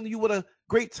and telling you what a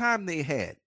great time they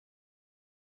had.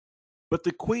 But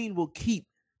the queen will keep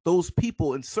those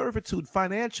people in servitude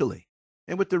financially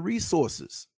and with the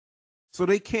resources. So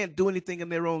they can't do anything in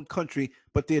their own country,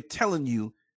 but they're telling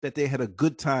you that they had a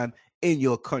good time in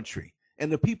your country.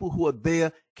 And the people who are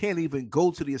there can't even go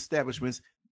to the establishments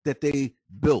that they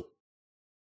built.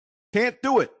 Can't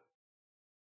do it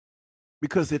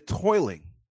because they're toiling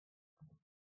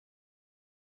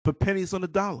for pennies on the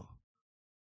dollar.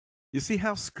 You see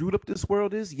how screwed up this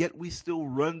world is, yet we still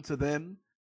run to them.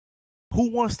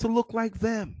 Who wants to look like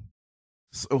them?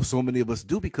 So many of us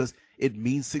do, because it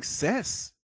means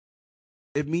success.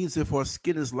 It means if our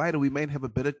skin is lighter, we may have a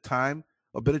better time,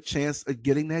 a better chance of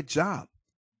getting that job.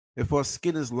 If our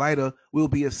skin is lighter, we'll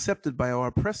be accepted by our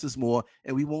oppressors more,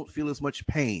 and we won't feel as much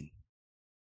pain.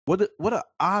 What an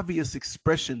obvious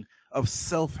expression of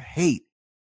self-hate.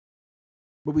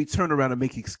 But we turn around and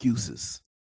make excuses,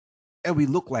 and we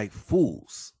look like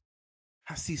fools.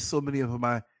 I see so many of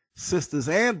my sisters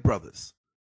and brothers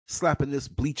slapping this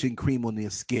bleaching cream on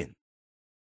their skin.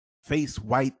 Face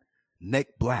white, neck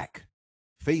black.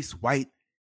 Face white,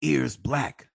 ears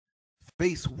black.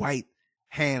 Face white,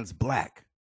 hands black.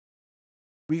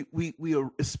 We are,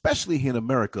 especially here in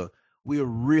America, we are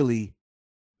really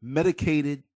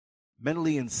medicated,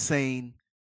 mentally insane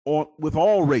with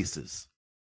all races.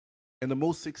 And the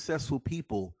most successful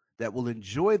people that will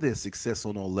enjoy their success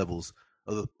on all levels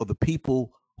are the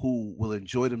people who will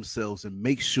enjoy themselves and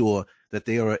make sure that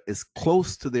they are as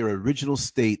close to their original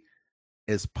state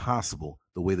as possible,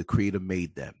 the way the Creator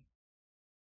made them.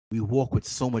 We walk with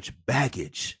so much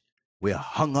baggage. We're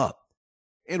hung up.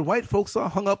 And white folks are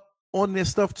hung up on their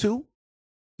stuff too.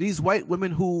 These white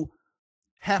women who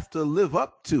have to live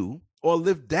up to or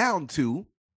live down to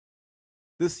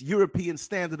this European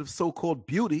standard of so-called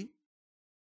beauty.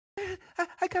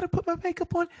 I got to put my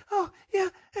makeup on. Oh, yeah.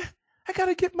 I got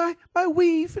to get my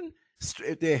weave. And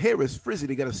if their hair is frizzy,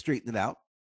 they got to straighten it out.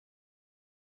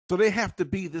 So they have to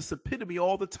be this epitome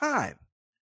all the time.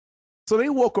 So they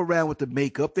walk around with the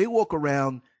makeup. They walk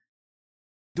around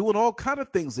doing all kind of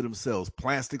things to themselves.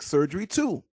 Plastic surgery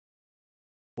too.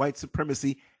 White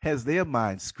supremacy has their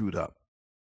minds screwed up.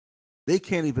 They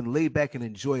can't even lay back and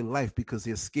enjoy life because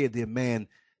they're scared their man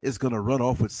is going to run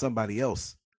off with somebody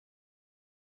else,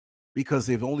 because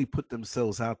they've only put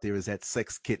themselves out there as that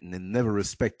sex kitten and never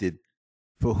respected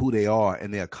for who they are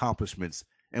and their accomplishments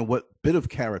and what bit of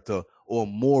character or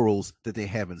morals that they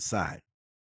have inside.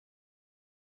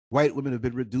 White women have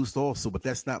been reduced also, but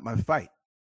that's not my fight.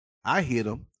 I hear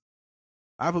them.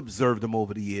 I've observed them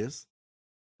over the years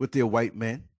with their white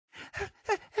men.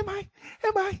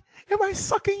 Am I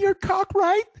sucking your cock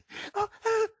right?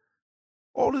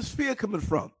 All this fear coming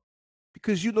from,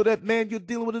 because you know that man you're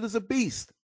dealing with is a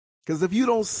beast. Because if you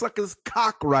don't suck his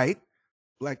cock right,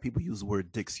 black people use the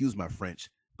word dick, excuse my French,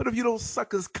 but if you don't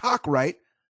suck his cock right,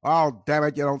 oh, damn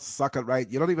it, you don't suck it right.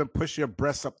 You don't even push your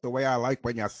breasts up the way I like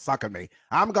when you're sucking me.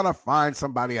 I'm going to find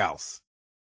somebody else.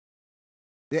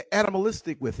 They're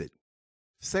animalistic with it.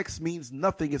 Sex means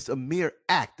nothing. It's a mere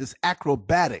act. It's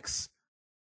acrobatics.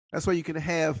 That's why you can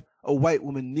have a white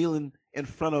woman kneeling in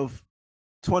front of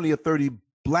 20 or 30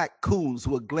 black coons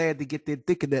who are glad to get their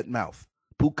dick in that mouth.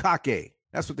 Bukake.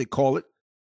 That's what they call it.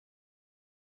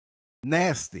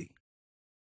 Nasty.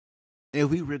 And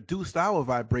we reduced our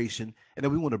vibration, and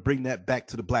then we want to bring that back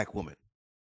to the black woman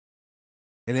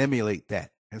and emulate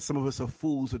that. And some of us are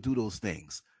fools who do those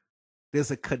things.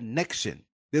 There's a connection.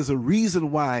 There's a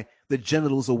reason why the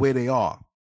genitals are where they are,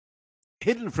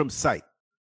 hidden from sight.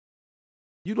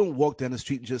 You don't walk down the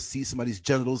street and just see somebody's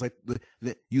genitals like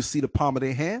you see the palm of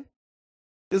their hand.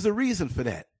 There's a reason for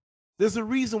that. There's a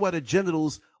reason why the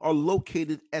genitals are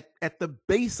located at the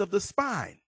base of the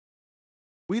spine.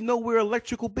 We know we're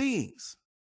electrical beings.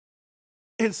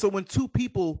 And so when two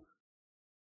people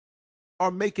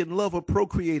are making love or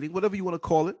procreating, whatever you want to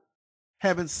call it,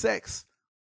 having sex,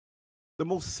 the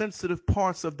most sensitive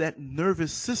parts of that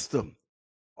nervous system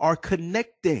are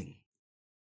connecting.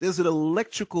 There's an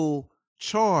electrical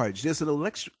charge. There's an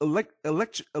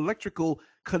electrical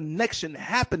connection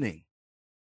happening.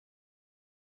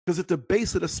 Because at the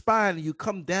base of the spine, you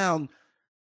come down,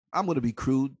 I'm going to be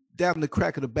crude, down the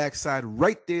crack of the backside,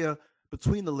 right there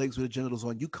between the legs with the genitals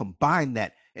on, you combine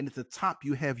that, and at the top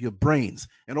you have your brains,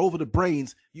 and over the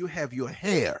brains you have your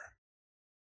hair.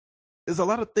 There's a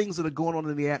lot of things that are going on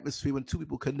in the atmosphere when two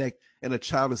people connect and a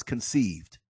child is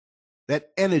conceived. That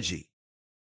energy.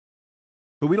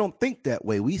 But we don't think that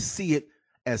way. We see it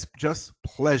as just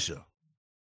pleasure.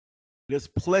 There's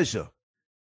pleasure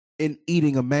in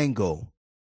eating a mango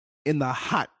in the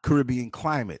hot Caribbean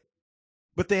climate.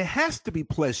 But there has to be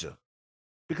pleasure,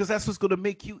 because that's what's going to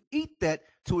make you eat that,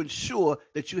 to ensure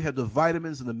that you have the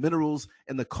vitamins and the minerals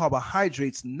and the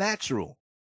carbohydrates natural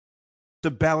to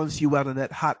balance you out in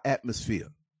that hot atmosphere.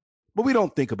 But we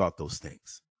don't think about those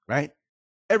things, right?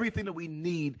 Everything that we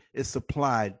need is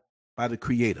supplied by the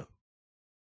Creator.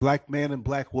 Black man and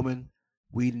black woman,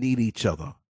 we need each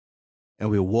other. And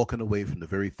we're walking away from the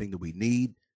very thing that we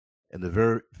need, and the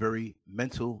very, very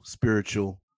mental,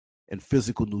 spiritual, and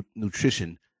physical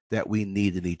nutrition that we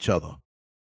need in each other.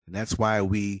 And that's why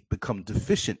we become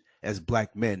deficient as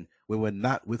black men when we're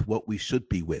not with what we should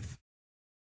be with.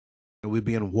 And we're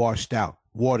being washed out,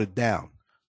 watered down.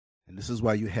 And this is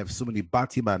why you have so many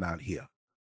Batiman out here,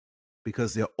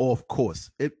 because they're off course.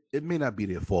 It may not be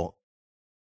their fault.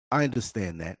 I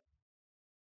understand that.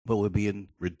 But we're being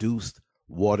reduced,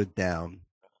 watered down,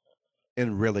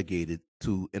 and relegated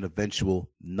to an eventual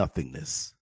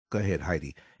nothingness. Go ahead,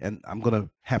 Heidi. And I'm going to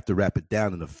have to wrap it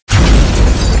down in a